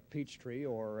tear up Peachtree,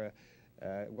 or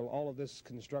will all of this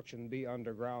construction be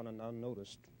underground and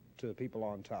unnoticed to the people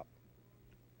on top?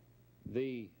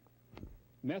 The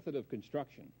method of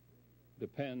construction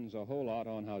depends a whole lot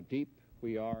on how deep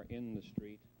we are in the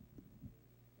street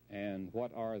and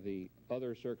what are the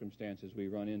other circumstances we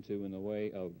run into in the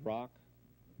way of rock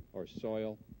or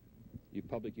soil,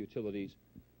 public utilities.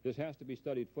 This has to be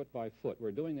studied foot by foot.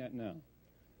 We're doing that now.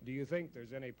 Do you think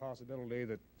there's any possibility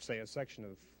that, say, a section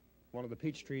of one of the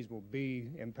peach trees will be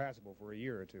impassable for a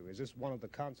year or two? Is this one of the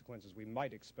consequences we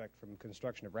might expect from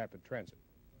construction of rapid transit?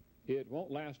 It won't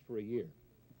last for a year.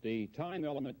 The time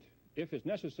element, if it's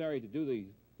necessary to do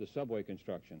the subway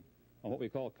construction on what we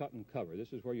call cut and cover,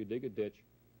 this is where you dig a ditch,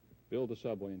 build the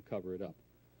subway, and cover it up.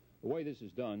 The way this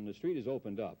is done, the street is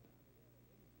opened up,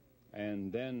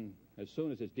 and then as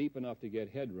soon as it's deep enough to get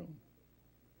headroom,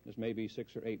 this may be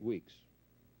 6 or 8 weeks,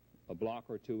 a block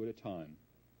or two at a time.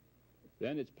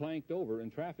 Then it's planked over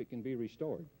and traffic can be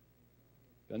restored.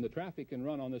 Then the traffic can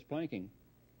run on this planking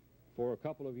for a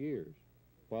couple of years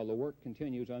while the work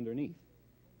continues underneath.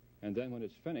 And then when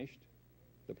it's finished,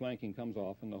 the planking comes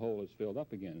off and the hole is filled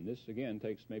up again. And this, again,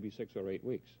 takes maybe 6 or 8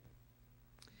 weeks.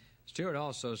 Stewart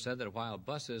also said that while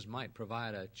buses might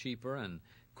provide a cheaper and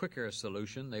quicker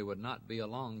solution, they would not be a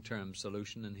long-term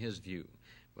solution in his view.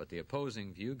 But the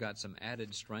opposing view got some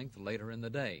added strength later in the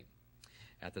day.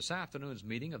 At this afternoon's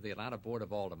meeting of the Atlanta Board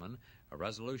of Aldermen, a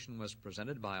resolution was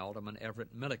presented by Alderman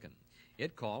Everett Milliken.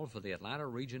 It called for the Atlanta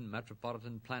Region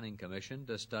Metropolitan Planning Commission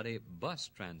to study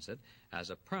bus transit as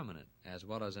a permanent as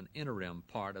well as an interim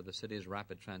part of the city's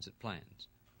rapid transit plans.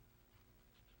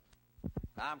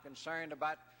 I'm concerned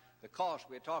about the cost.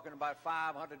 We're talking about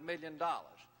 $500 million.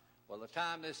 Well, the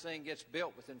time this thing gets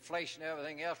built with inflation and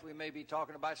everything else, we may be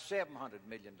talking about $700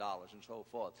 million and so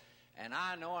forth. And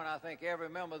I know, and I think every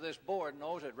member of this board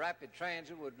knows, that rapid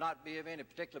transit would not be of any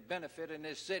particular benefit in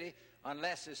this city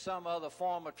unless there's some other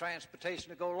form of transportation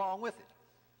to go along with it,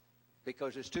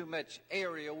 because there's too much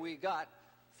area we got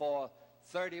for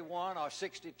 31 or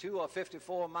 62 or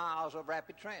 54 miles of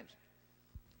rapid transit.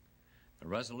 The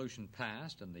resolution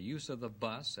passed, and the use of the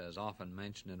bus, as often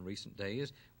mentioned in recent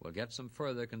days, will get some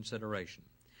further consideration.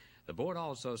 The board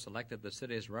also selected the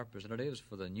city's representatives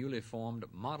for the newly formed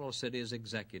Model Cities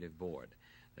Executive Board.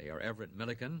 They are Everett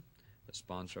Milliken, the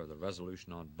sponsor of the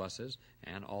resolution on buses,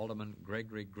 and Alderman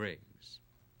Gregory Griggs.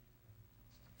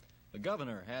 The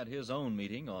governor had his own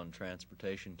meeting on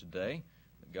transportation today.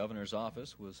 The governor's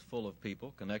office was full of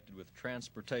people connected with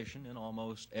transportation in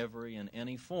almost every and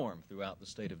any form throughout the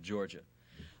state of Georgia.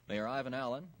 Mayor Ivan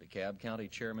Allen, DeKalb County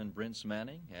Chairman Brentz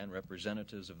Manning, and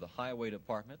representatives of the Highway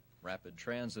Department, Rapid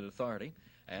Transit Authority,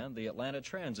 and the Atlanta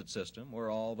Transit System were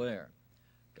all there.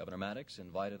 Governor Maddox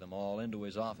invited them all into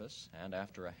his office, and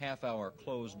after a half-hour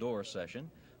closed-door session,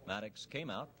 Maddox came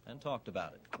out and talked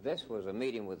about it. This was a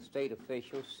meeting with state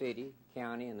officials, city,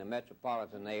 county, and the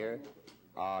metropolitan area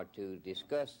to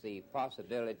discuss the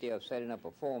possibility of setting up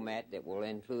a format that will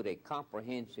include a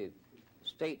comprehensive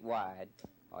statewide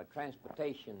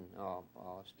transportation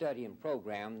study and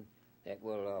program that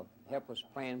will help us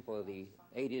plan for the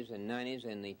 80s and 90s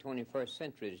and the 21st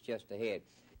centuries just ahead.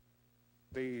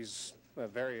 These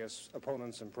various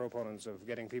opponents and proponents of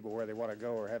getting people where they want to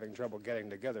go are having trouble getting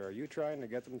together. Are you trying to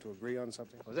get them to agree on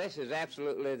something? Well, this is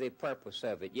absolutely the purpose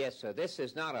of it. Yes, sir. This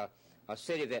is not a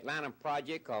City of Atlanta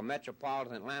project or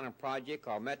Metropolitan Atlanta project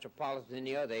or Metropolitan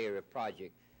any other area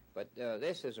project. But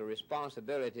this is a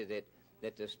responsibility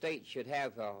that the state should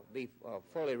have be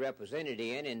fully represented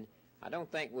in, and I don't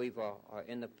think we've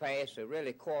in the past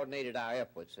really coordinated our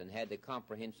efforts and had the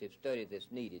comprehensive study that's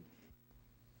needed.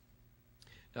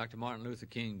 Dr. Martin Luther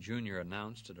King Jr.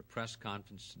 announced at a press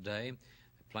conference today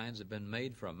that plans have been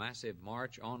made for a massive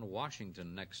march on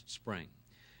Washington next spring.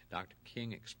 Dr.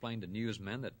 King explained to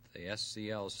newsmen that the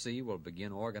SCLC will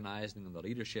begin organizing the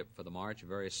leadership for the march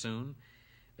very soon.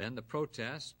 Then the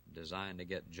protest, designed to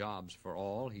get jobs for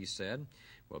all, he said,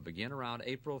 will begin around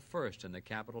April 1st in the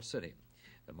capital city.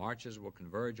 The marches will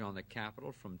converge on the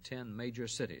capital from 10 major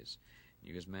cities.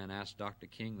 Newsman asked Dr.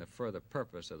 King the further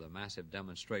purpose of the massive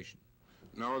demonstration.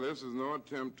 No, this is no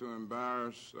attempt to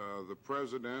embarrass the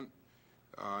president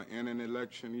in an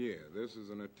election year. This is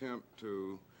an attempt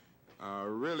to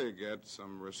really get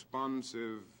some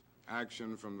responsive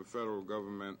action from the federal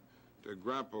government to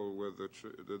grapple with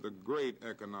the great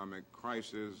economic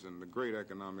crisis and the great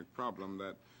economic problem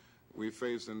that we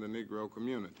face in the Negro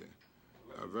community.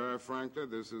 Very frankly,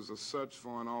 this is a search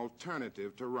for an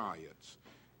alternative to riots.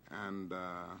 And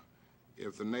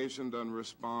if the nation doesn't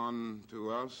respond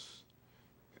to us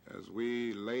as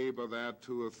we labor that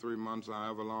 2 or 3 months,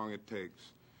 however long it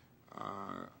takes,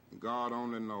 God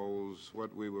only knows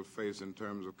what we will face in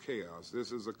terms of chaos.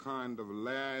 This is a kind of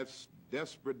last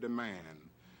desperate demand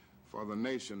for the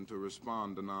nation to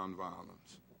respond to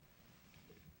nonviolence.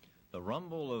 The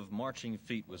rumble of marching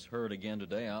feet was heard again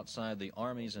today outside the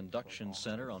Army's Induction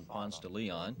Center on Ponce de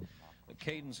Leon. The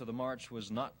cadence of the march was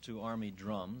not to Army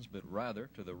drums, but rather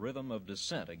to the rhythm of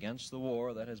dissent against the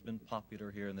war that has been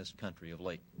popular here in this country of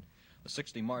late. The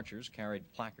 60 marchers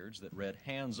carried placards that read,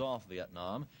 "Hands off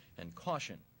Vietnam," and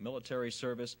 "Caution, military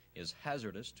service is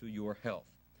hazardous to your health."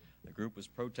 The group was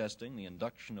protesting the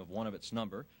induction of one of its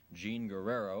number, Gene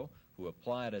Guerrero, who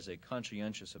applied as a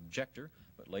conscientious objector,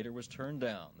 but later was turned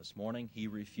down. This morning, he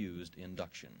refused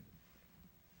induction.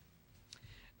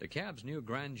 DeKalb's new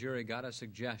grand jury got a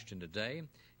suggestion today.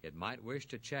 It might wish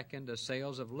to check into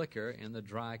sales of liquor in the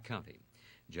Dry County.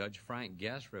 Judge Frank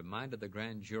Guest reminded the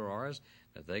grand jurors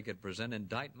that they could present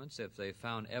indictments if they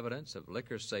found evidence of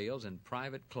liquor sales in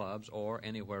private clubs or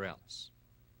anywhere else.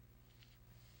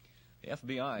 The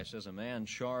FBI says a man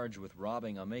charged with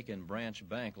robbing a Macon branch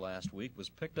bank last week was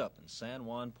picked up in San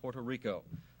Juan, Puerto Rico.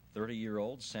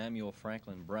 30-year-old Samuel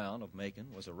Franklin Brown of Macon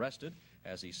was arrested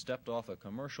as he stepped off a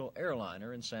commercial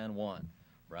airliner in San Juan.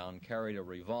 Brown carried a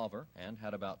revolver and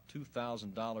had about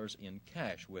 $2,000 in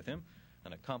cash with him.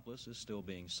 An accomplice is still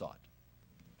being sought.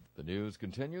 The news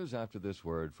continues after this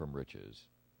word from Riches.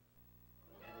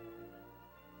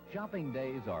 Shopping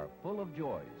days are full of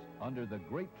joys under the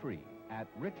great tree at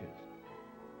Riches.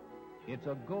 It's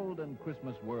a golden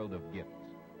Christmas world of gifts.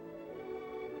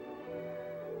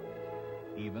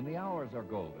 Even the hours are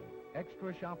golden.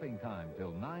 Extra shopping time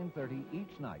till 9:30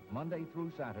 each night, Monday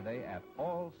through Saturday at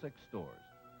all 6 stores.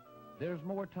 There's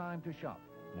more time to shop,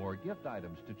 more gift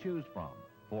items to choose from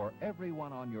for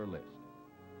everyone on your list.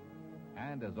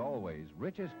 And as always,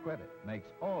 Riches Credit makes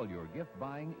all your gift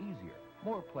buying easier,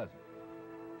 more pleasant.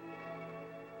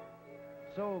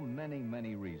 So many,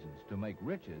 many reasons to make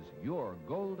Riches your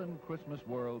golden Christmas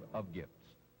world of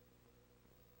gifts.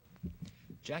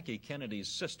 Jackie Kennedy's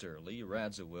sister, Lee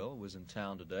Radziwill, was in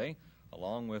town today,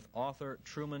 along with author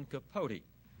Truman Capote.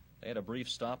 They had a brief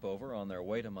stopover on their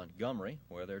way to Montgomery,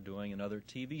 where they're doing another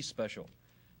TV special.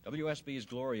 WSB's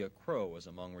Gloria Crow was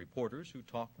among reporters who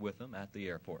talked with them at the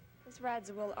airport. Miss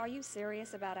Radziwill, are you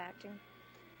serious about acting?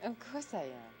 Of course I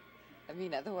am. I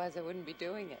mean, otherwise I wouldn't be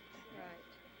doing it.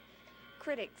 Right.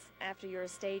 Critics, after your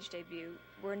stage debut,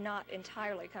 were not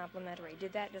entirely complimentary.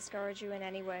 Did that discourage you in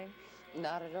any way?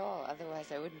 Not at all.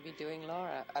 Otherwise I wouldn't be doing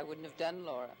Laura. I wouldn't have done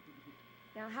Laura.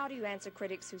 Now, how do you answer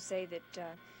critics who say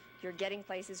that you're getting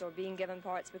places or being given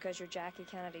parts because you're Jackie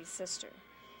Kennedy's sister?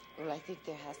 Well, I think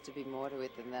there has to be more to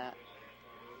it than that.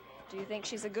 Do you think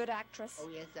she's a good actress? Oh,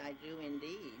 yes, I do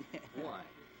indeed. Why?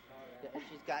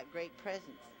 She's got great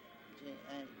presence.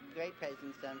 Great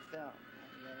presence on film.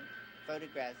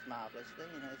 Photographs marvelously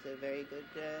and has a very good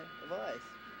voice.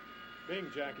 Being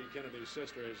Jackie Kennedy's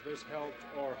sister, has this helped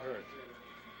or hurt?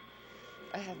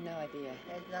 I have no idea.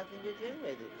 It has nothing to do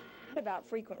with it. What about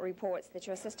frequent reports that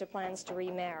your sister plans to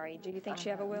remarry? Do you think she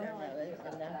ever will? No,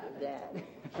 there's enough of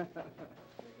that.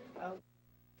 Oh.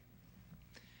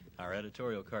 Our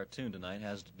editorial cartoon tonight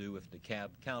has to do with DeKalb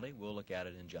County. We'll look at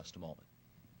it in just a moment.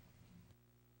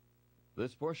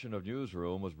 This portion of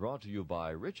Newsroom was brought to you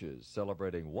by Riches,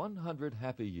 celebrating 100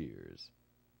 happy years.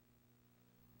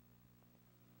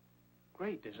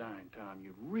 Great design, Tom.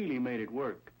 You really made it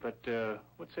work. But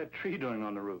what's that tree doing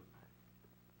on the roof?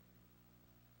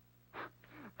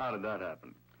 How did that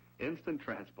happen? Instant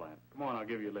transplant. Come on, I'll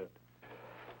give you a lift.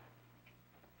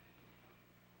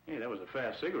 Hey, that was a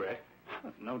fast cigarette.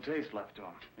 No taste left to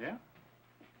 'em. Yeah?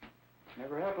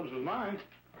 Never happens with mine.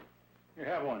 Here,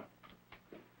 have one.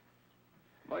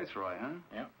 Viceroy, huh?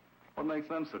 Yeah. What makes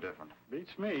them so different?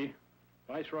 Beats me.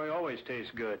 Viceroy always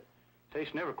tastes good.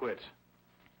 Taste never quits.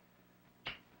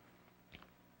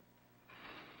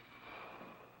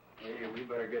 Hey, we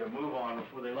better get a move on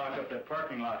before they lock up that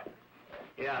parking lot.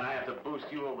 Yeah, and I have to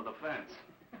boost you over the fence.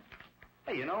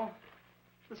 Hey, you know,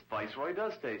 this Viceroy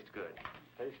does taste good.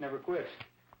 Taste never quits.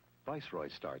 Viceroy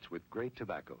starts with great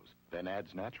tobaccos, then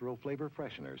adds natural flavor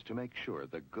fresheners to make sure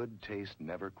the good taste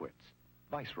never quits.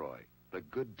 Viceroy, the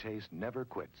good taste never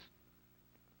quits.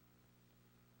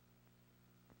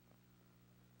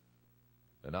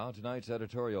 And now tonight's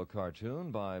editorial cartoon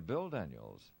by Bill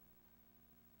Daniels.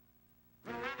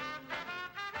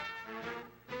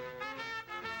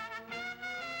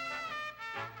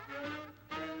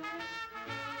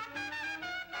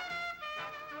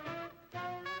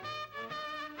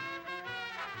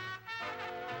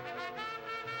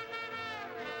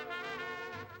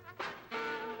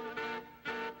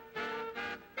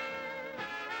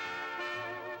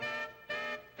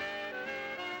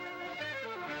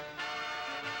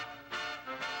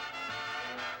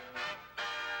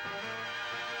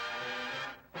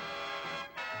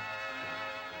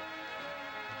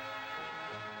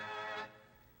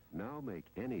 Now make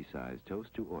any size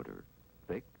toast to order,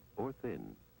 thick or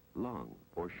thin, long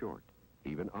or short,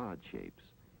 even odd shapes,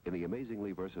 in the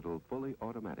amazingly versatile, fully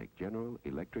automatic General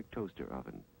Electric Toaster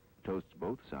Oven. Toasts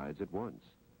both sides at once.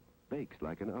 Bakes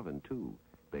like an oven, too.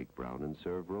 Bake brown and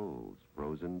serve rolls,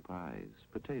 frozen pies,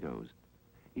 potatoes,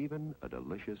 even a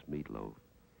delicious meatloaf.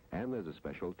 And there's a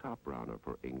special top browner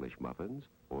for English muffins,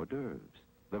 hors d'oeuvres.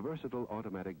 The versatile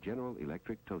automatic General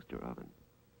Electric Toaster Oven.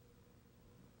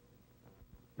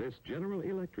 This General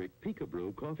Electric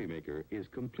Peekabrew coffee maker is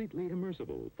completely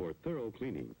immersible for thorough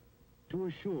cleaning to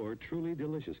assure truly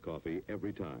delicious coffee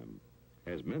every time.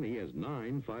 As many as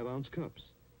 9 5-ounce cups.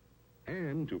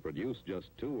 And to produce just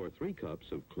 2 or 3 cups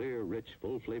of clear, rich,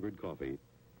 full-flavored coffee,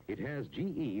 it has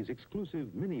GE's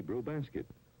exclusive mini brew basket,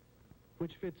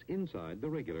 which fits inside the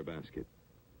regular basket.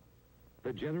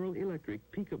 The General Electric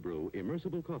Peekabrew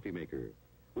immersible coffee maker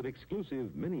with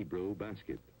exclusive mini brew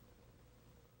basket.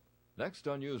 Next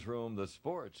on Newsroom, the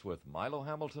sports with Milo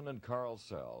Hamilton and Carl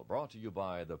Sell, brought to you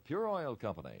by the Pure Oil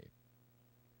Company.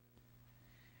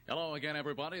 Hello again,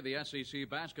 everybody. The SEC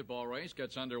basketball race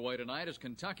gets underway tonight as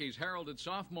Kentucky's heralded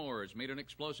sophomores meet an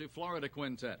explosive Florida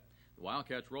quintet. The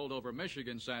Wildcats rolled over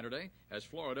Michigan Saturday as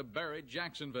Florida buried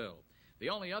Jacksonville. The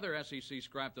only other SEC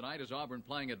scrap tonight is Auburn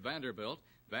playing at Vanderbilt.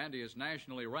 Vandy is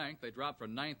nationally ranked. They dropped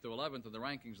from 9th to 11th in the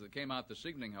rankings that came out this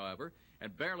evening, however,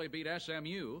 and barely beat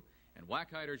SMU. And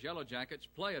Wackheider's Yellow Jackets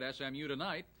play at SMU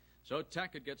tonight, so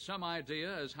Tech could get some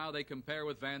idea as how they compare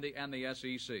with Vandy and the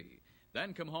SEC.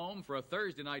 Then come home for a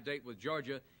Thursday night date with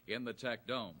Georgia in the Tech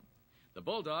Dome. The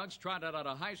Bulldogs trotted out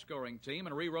a high-scoring team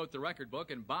and rewrote the record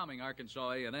book in bombing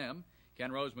Arkansas A&M.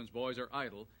 Ken Roseman's boys are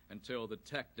idle until the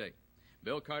Tech date.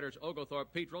 Bill Carter's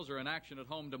Oglethorpe Petrels are in action at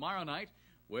home tomorrow night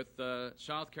with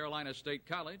South Carolina State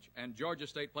College, and Georgia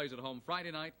State plays at home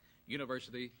Friday night,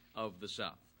 University of the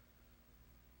South.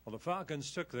 Well, the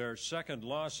Falcons took their second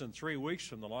loss in 3 weeks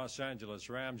from the Los Angeles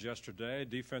Rams yesterday.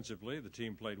 Defensively, the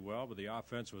team played well, but the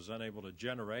offense was unable to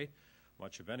generate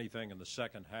much of anything in the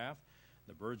second half.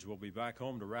 The Birds will be back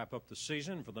home to wrap up the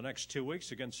season for the next 2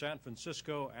 weeks against San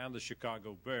Francisco and the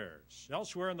Chicago Bears.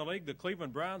 Elsewhere in the league, the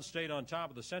Cleveland Browns stayed on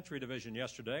top of the Century Division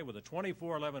yesterday with a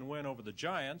 24-11 win over the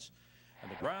Giants.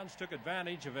 And the Browns took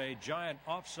advantage of a Giant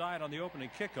offside on the opening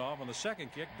kickoff. On the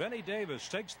second kick, Benny Davis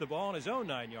takes the ball on his own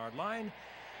 9-yard line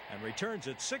and returns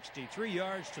it 63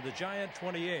 yards to the Giant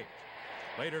 28.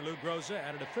 Later, Lou Groza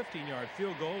added a 15-yard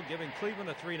field goal, giving Cleveland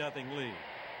a 3-0 lead.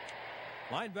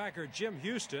 Linebacker Jim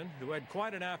Houston, who had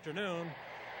quite an afternoon,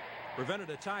 prevented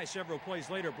a tie several plays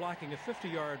later, blocking a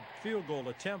 50-yard field goal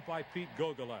attempt by Pete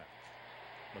Gogolak.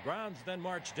 The Browns then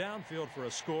marched downfield for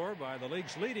a score by the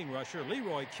league's leading rusher,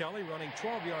 Leroy Kelly, running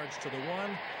 12 yards to the 1,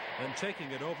 then taking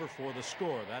it over for the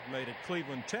score. That made it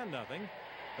Cleveland 10-0.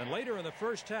 Then later in the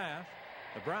first half,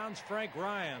 the Browns' Frank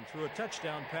Ryan threw a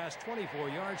touchdown pass 24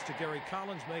 yards to Gary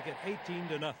Collins, make it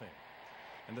 18-0.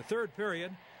 In the third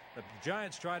period, the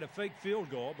Giants tried a fake field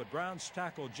goal, but Browns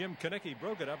tackle Jim Kanicki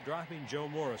broke it up, dropping Joe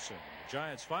Morrison. The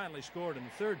Giants finally scored in the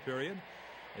third period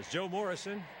as Joe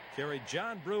Morrison carried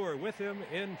John Brewer with him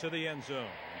into the end zone.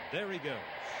 And there he goes.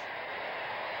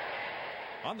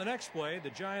 On the next play,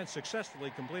 the Giants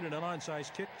successfully completed an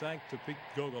onside kick thanks to Pete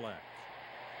Gogolak.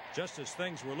 Just as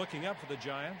things were looking up for the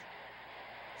Giants,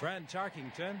 Fran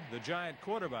Tarkington, the Giant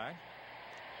quarterback,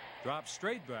 dropped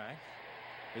straight back.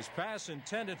 His pass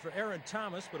intended for Aaron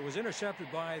Thomas, but it was intercepted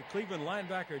by Cleveland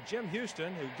linebacker Jim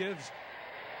Houston, who gives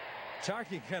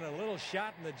Tarkington a little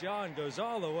shot in the jaw and goes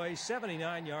all the way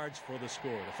 79 yards for the score.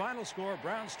 The final score,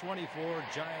 Browns 24,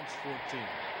 Giants 14.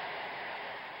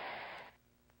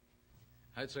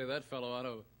 I'd say that fellow ought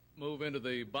to move into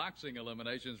the boxing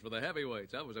eliminations for the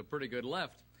heavyweights. That was a pretty good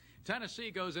left. Tennessee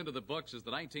goes into the books as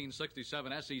the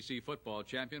 1967 SEC football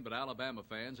champion, but Alabama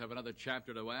fans have another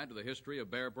chapter to add to the history of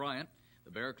Bear Bryant.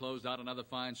 The Bear closed out another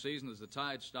fine season as the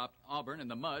Tide stopped Auburn in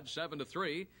the mud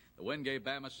 7-3. The win gave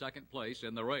Bama second place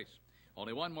in the race.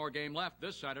 Only one more game left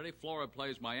this Saturday. Florida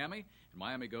plays Miami, and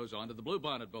Miami goes on to the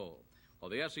Bluebonnet Bowl. Well,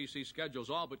 the SEC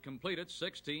schedule's all but completed.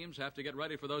 6 teams have to get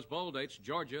ready for those bowl dates.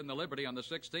 Georgia in the Liberty on the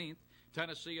 16th,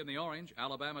 Tennessee in the Orange,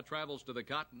 Alabama travels to the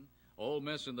Cotton, Ole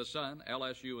Miss in the Sun,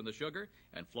 LSU in the Sugar,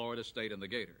 and Florida State in the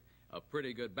Gator. A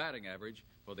pretty good batting average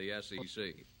for the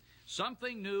SEC.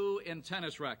 Something new in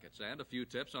tennis rackets and a few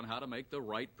tips on how to make the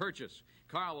right purchase.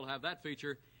 Carl will have that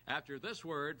feature after this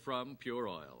word from Pure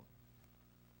Oil.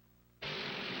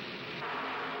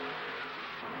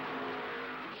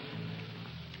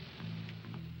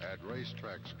 At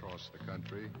racetracks across the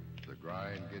country, the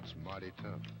grind gets mighty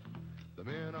tough. The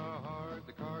men are hard,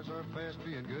 the cars are fast,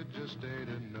 being good just ain't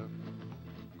enough.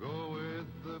 Go with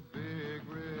the big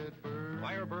red bird.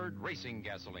 Firebird Racing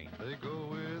Gasoline. They go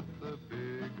with the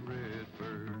big red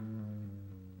bird.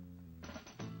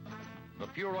 The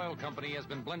Pure Oil Company has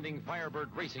been blending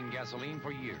Firebird Racing Gasoline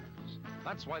for years.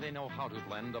 That's why they know how to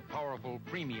blend a powerful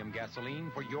premium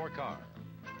gasoline for your car.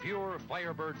 Pure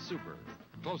Firebird Super.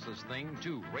 Closest thing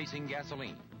to racing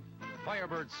gasoline.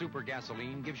 Firebird Super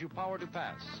Gasoline gives you power to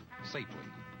pass safely.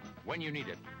 When you need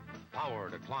it,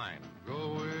 power to climb.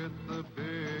 Go with the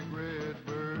big red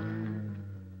bird.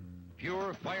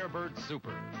 Pure Firebird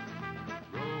Super.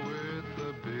 Go with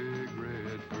the big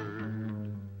red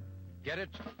bird. Get it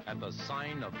at the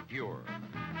sign of Pure.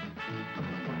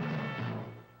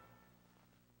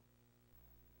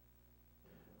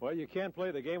 Well, you can't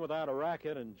play the game without a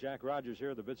racket, and Jack Rogers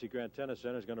here at the Bitsy Grant Tennis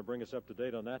Center is going to bring us up to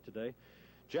date on that today.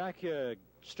 Jack,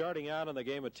 starting out in the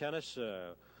game of tennis,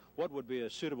 what would be a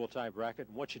suitable type racket,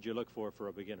 and what should you look for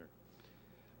a beginner?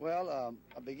 Well,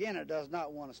 a beginner does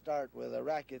not want to start with a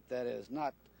racket that is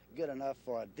not good enough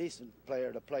for a decent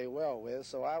player to play well with,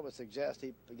 so I would suggest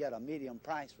he get a medium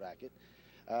price racket.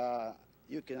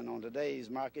 You can, on today's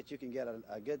market, you can get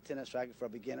a good tennis racket for a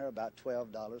beginner about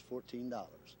 $12, $14.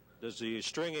 Does the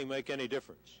stringing make any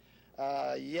difference?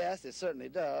 Yes, it certainly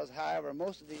does. However,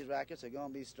 most of these rackets are going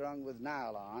to be strung with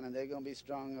nylon, and they're going to be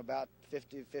strung about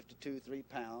 50, 52, 3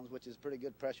 pounds, which is pretty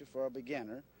good pressure for a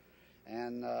beginner.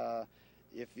 And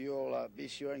if you'll be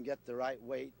sure and get the right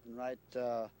weight and right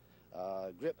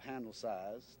grip handle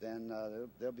size, then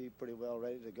they'll be pretty well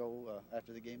ready to go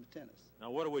after the game of tennis. Now,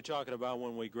 what are we talking about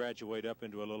when we graduate up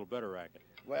into a little better racket?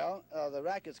 Well, the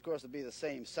rackets, of course, will be the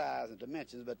same size and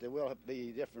dimensions, but there will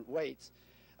be different weights.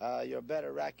 Your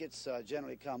better rackets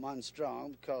generally come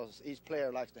unstrung because each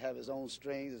player likes to have his own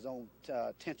strings, his own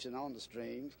tension on the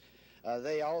strings.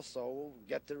 They also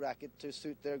get the racket to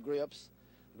suit their grips.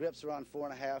 Grips run 4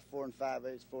 1/2, 4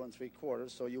 5/8, 4 3/4,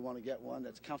 so you want to get one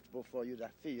that's comfortable for you to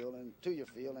feel and to your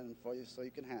feel and for you so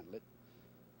you can handle it.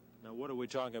 Now, what are we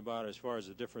talking about as far as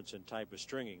the difference in type of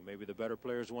stringing? Maybe the better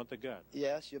players want the gut.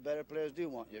 Yes, your better players do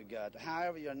want your gut.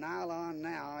 However, your nylon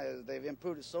now, they've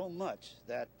improved it so much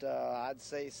that I'd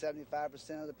say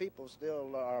 75% of the people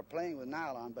still are playing with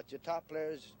nylon, but your top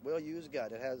players will use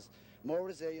gut. It has more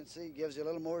resiliency, gives you a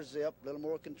little more zip, a little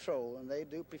more control, and they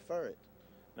do prefer it.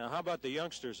 Now, how about the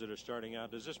youngsters that are starting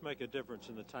out? Does this make a difference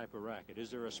in the type of racket? Is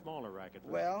there a smaller racket?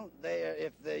 Well,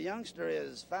 if the youngster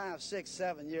is 5, 6,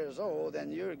 7 years old,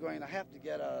 then you're going to have to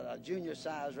get a junior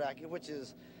size racket, which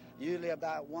is usually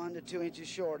about 1 to 2 inches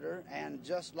shorter and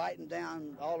just lightened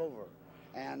down all over.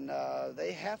 And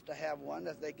they have to have one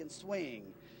that they can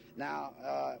swing.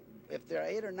 Now, if they're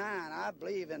 8 or 9, I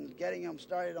believe in getting them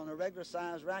started on a regular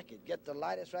size racket. Get the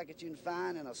lightest racket you can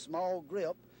find in a small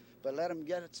grip, but let them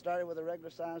get it started with a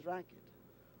regular size racket.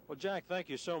 Well, Jack, thank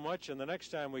you so much. And the next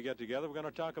time we get together, we're going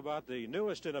to talk about the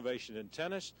newest innovation in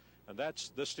tennis, and that's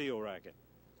the steel racket.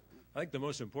 I think the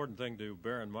most important thing to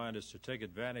bear in mind is to take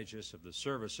advantages of the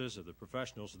services of the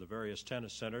professionals of the various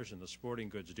tennis centers and the sporting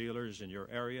goods dealers in your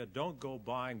area. Don't go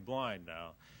buying blind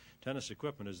now. Tennis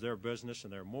equipment is their business,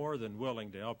 and they're more than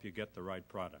willing to help you get the right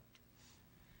product.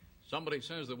 Somebody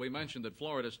says that we mentioned that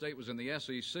Florida State was in the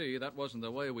SEC. That wasn't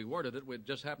the way we worded it. It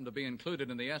just happened to be included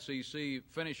in the SEC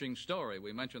finishing story.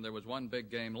 We mentioned there was one big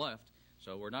game left,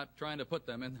 so we're not trying to put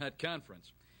them in that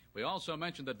conference. We also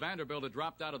mentioned that Vanderbilt had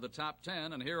dropped out of the top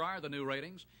 10, and here are the new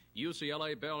ratings.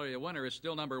 UCLA Bay Area winner is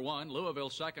still number 1, Louisville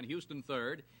 2nd, Houston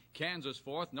 3rd, Kansas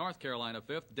 4th, North Carolina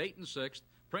 5th, Dayton 6th,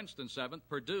 Princeton 7th,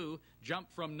 Purdue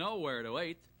jumped from nowhere to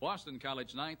 8th, Boston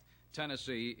College 9th,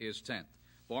 Tennessee is 10th.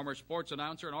 Former sports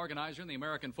announcer and organizer in the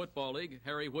American Football League,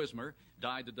 Harry Wismer,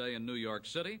 died today in New York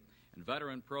City. And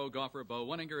veteran pro golfer Bo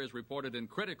Winninger is reported in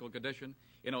critical condition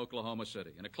in Oklahoma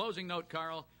City. And a closing note,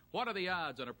 Carl, what are the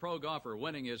odds on a pro golfer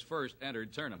winning his first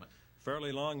entered tournament?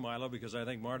 Fairly long, Milo, because I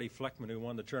think Marty Fleckman, who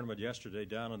won the tournament yesterday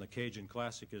down on the Cajun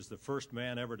Classic, is the first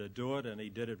man ever to do it, and he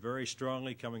did it very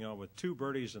strongly, coming out with 2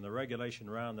 birdies in the regulation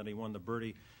round. Then he won the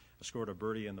birdie, scored a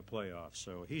birdie in the playoffs.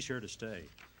 So he's here to stay.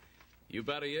 You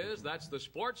bet he is. That's the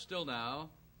Sports Still Now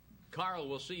Carl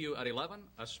will see you at 11.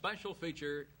 A special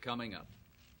feature coming up.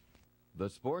 The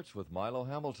Sports with Milo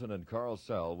Hamilton and Carl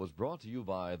Sell was brought to you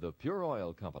by the Pure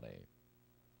Oil Company.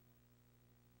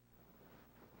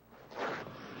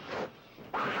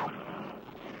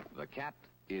 The cat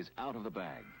is out of the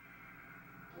bag.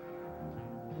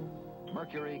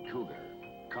 Mercury Cougar,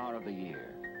 car of the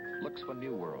year, looks for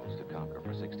new worlds to conquer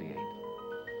for 68.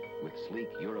 With sleek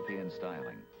European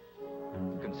styling,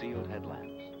 concealed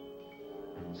headlamps,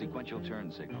 sequential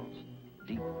turn signals,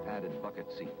 deep padded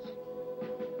bucket seats,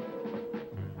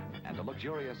 and a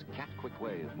luxurious cat-quick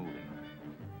way of moving.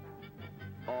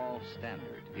 All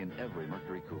standard in every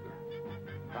Mercury Cougar.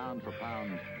 Pound for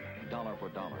pound, dollar for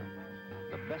dollar.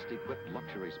 The best equipped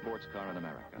luxury sports car in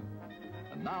America.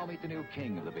 And now meet the new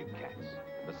king of the big cats,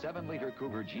 the 7-liter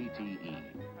Cougar GTE,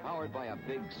 powered by a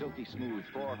big, silky smooth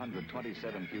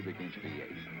 427 cubic inch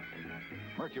V8.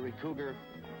 Mercury Cougar,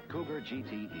 Cougar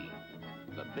GTE.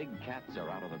 The big cats are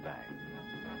out of the bag.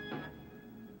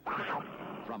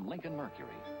 From Lincoln Mercury.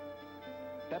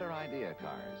 Better idea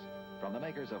cars from the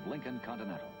makers of Lincoln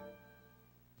Continental.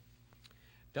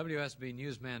 WSB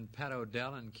newsman Pat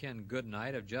Odell and Ken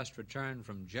Goodnight have just returned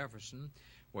from Jefferson,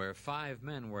 where 5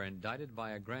 men were indicted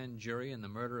by a grand jury in the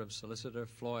murder of solicitor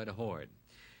Floyd Hoard.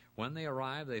 When they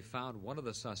arrived, they found one of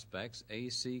the suspects,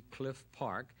 A.C. Cliff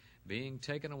Park, being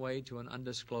taken away to an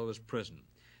undisclosed prison.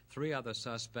 3 other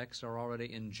suspects are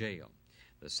already in jail.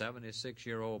 The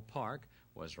 76-year-old Park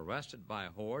was arrested by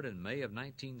Hoard in May of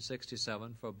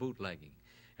 1967 for bootlegging.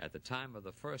 At the time of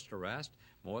the first arrest,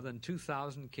 more than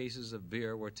 2,000 cases of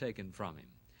beer were taken from him.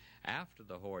 After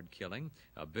the Hoard killing,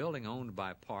 a building owned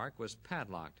by Park was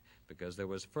padlocked because there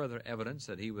was further evidence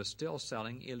that he was still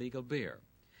selling illegal beer.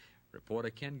 Reporter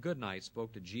Ken Goodnight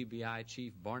spoke to GBI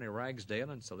Chief Barney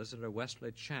Ragsdale and Solicitor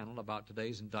Wesley Channel about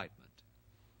today's indictment.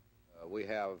 We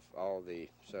have all the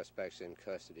suspects in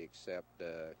custody except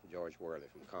George Worley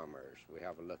from Commerce. We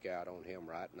have a lookout on him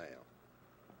right now.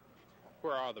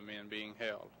 Where are the men being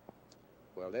held?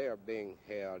 Well, they are being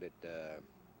held at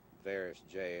various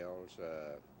jails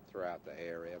throughout the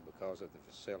area because of the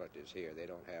facilities here. They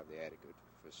don't have the adequate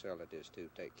facilities to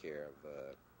take care of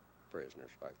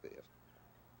prisoners like this.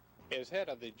 As head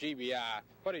of the GBI,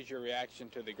 what is your reaction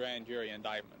to the grand jury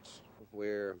indictments?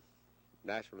 We're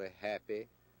naturally happy,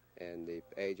 and the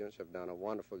agents have done a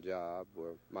wonderful job.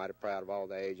 We're mighty proud of all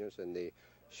the agents and the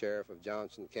sheriff of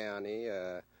Johnson County.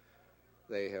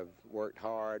 They have worked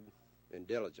hard and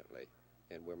diligently,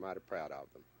 and we're mighty proud of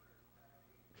them.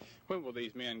 When will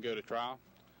these men go to trial?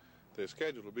 They're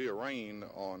scheduled to be arraigned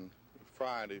on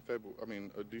Friday,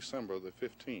 December the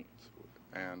 15th,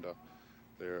 and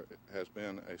there has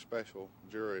been a special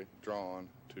jury drawn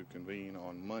to convene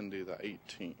on Monday the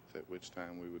 18th, at which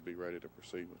time we would be ready to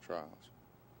proceed with trials.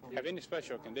 Have any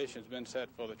special conditions been set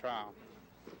for the trial?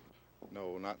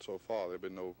 No, not so far. There have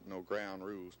been no ground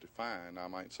rules defined. I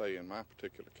might say in my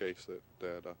particular case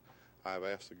that I've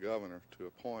asked the governor to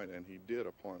appoint, and he did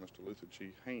appoint Mr. Luther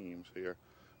G. Hames here,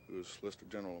 who is Solicitor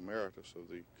General Emeritus of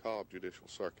the Cobb Judicial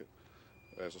Circuit,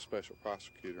 as a special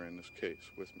prosecutor in this case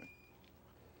with me.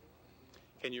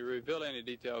 Can you reveal any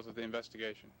details of the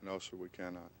investigation? No, sir, we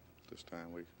cannot this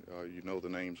time. You know the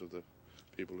names of the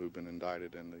people who've been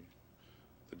indicted and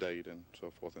the date and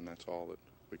so forth, and that's all that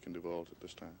we can divulge at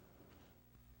this time.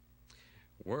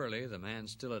 Worley, the man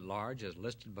still at large, is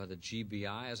listed by the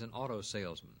GBI as an auto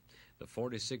salesman. The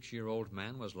 46-year-old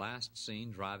man was last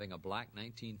seen driving a black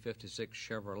 1956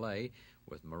 Chevrolet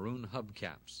with maroon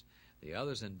hubcaps. The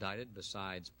others indicted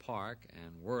besides Park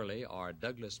and Worley are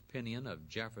Douglas Pinion of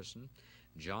Jefferson,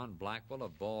 John Blackwell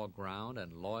of Ball Ground,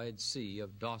 and Lloyd C.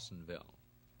 of Dawsonville.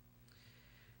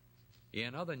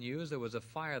 In other news, there was a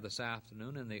fire this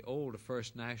afternoon in the old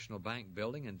First National Bank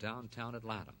building in downtown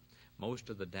Atlanta.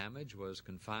 Most of the damage was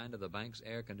confined to the bank's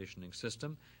air conditioning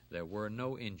system. There were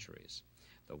no injuries.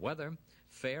 The weather,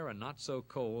 fair and not so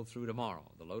cold through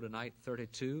tomorrow. The low tonight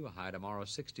 32, high tomorrow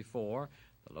 64,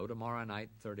 the low tomorrow night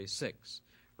 36.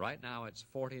 Right now it's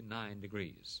 49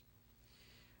 degrees.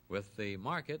 With the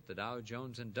market, the Dow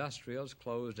Jones Industrials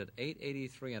closed at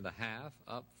 883.5,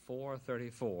 up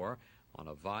 434 on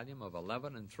a volume of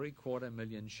 11.75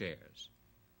 million shares.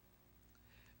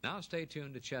 Now stay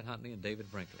tuned to Chet Huntley and David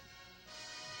Brinkley.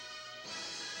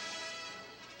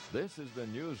 This has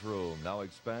been Newsroom, now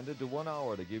expanded to 1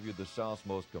 hour to give you the South's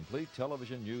most complete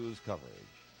television news coverage.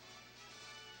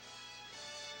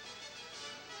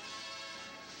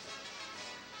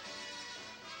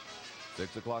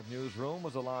 Six o'clock Newsroom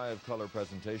was a live color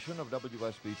presentation of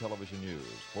WSB Television News,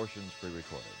 portions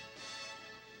pre-recorded.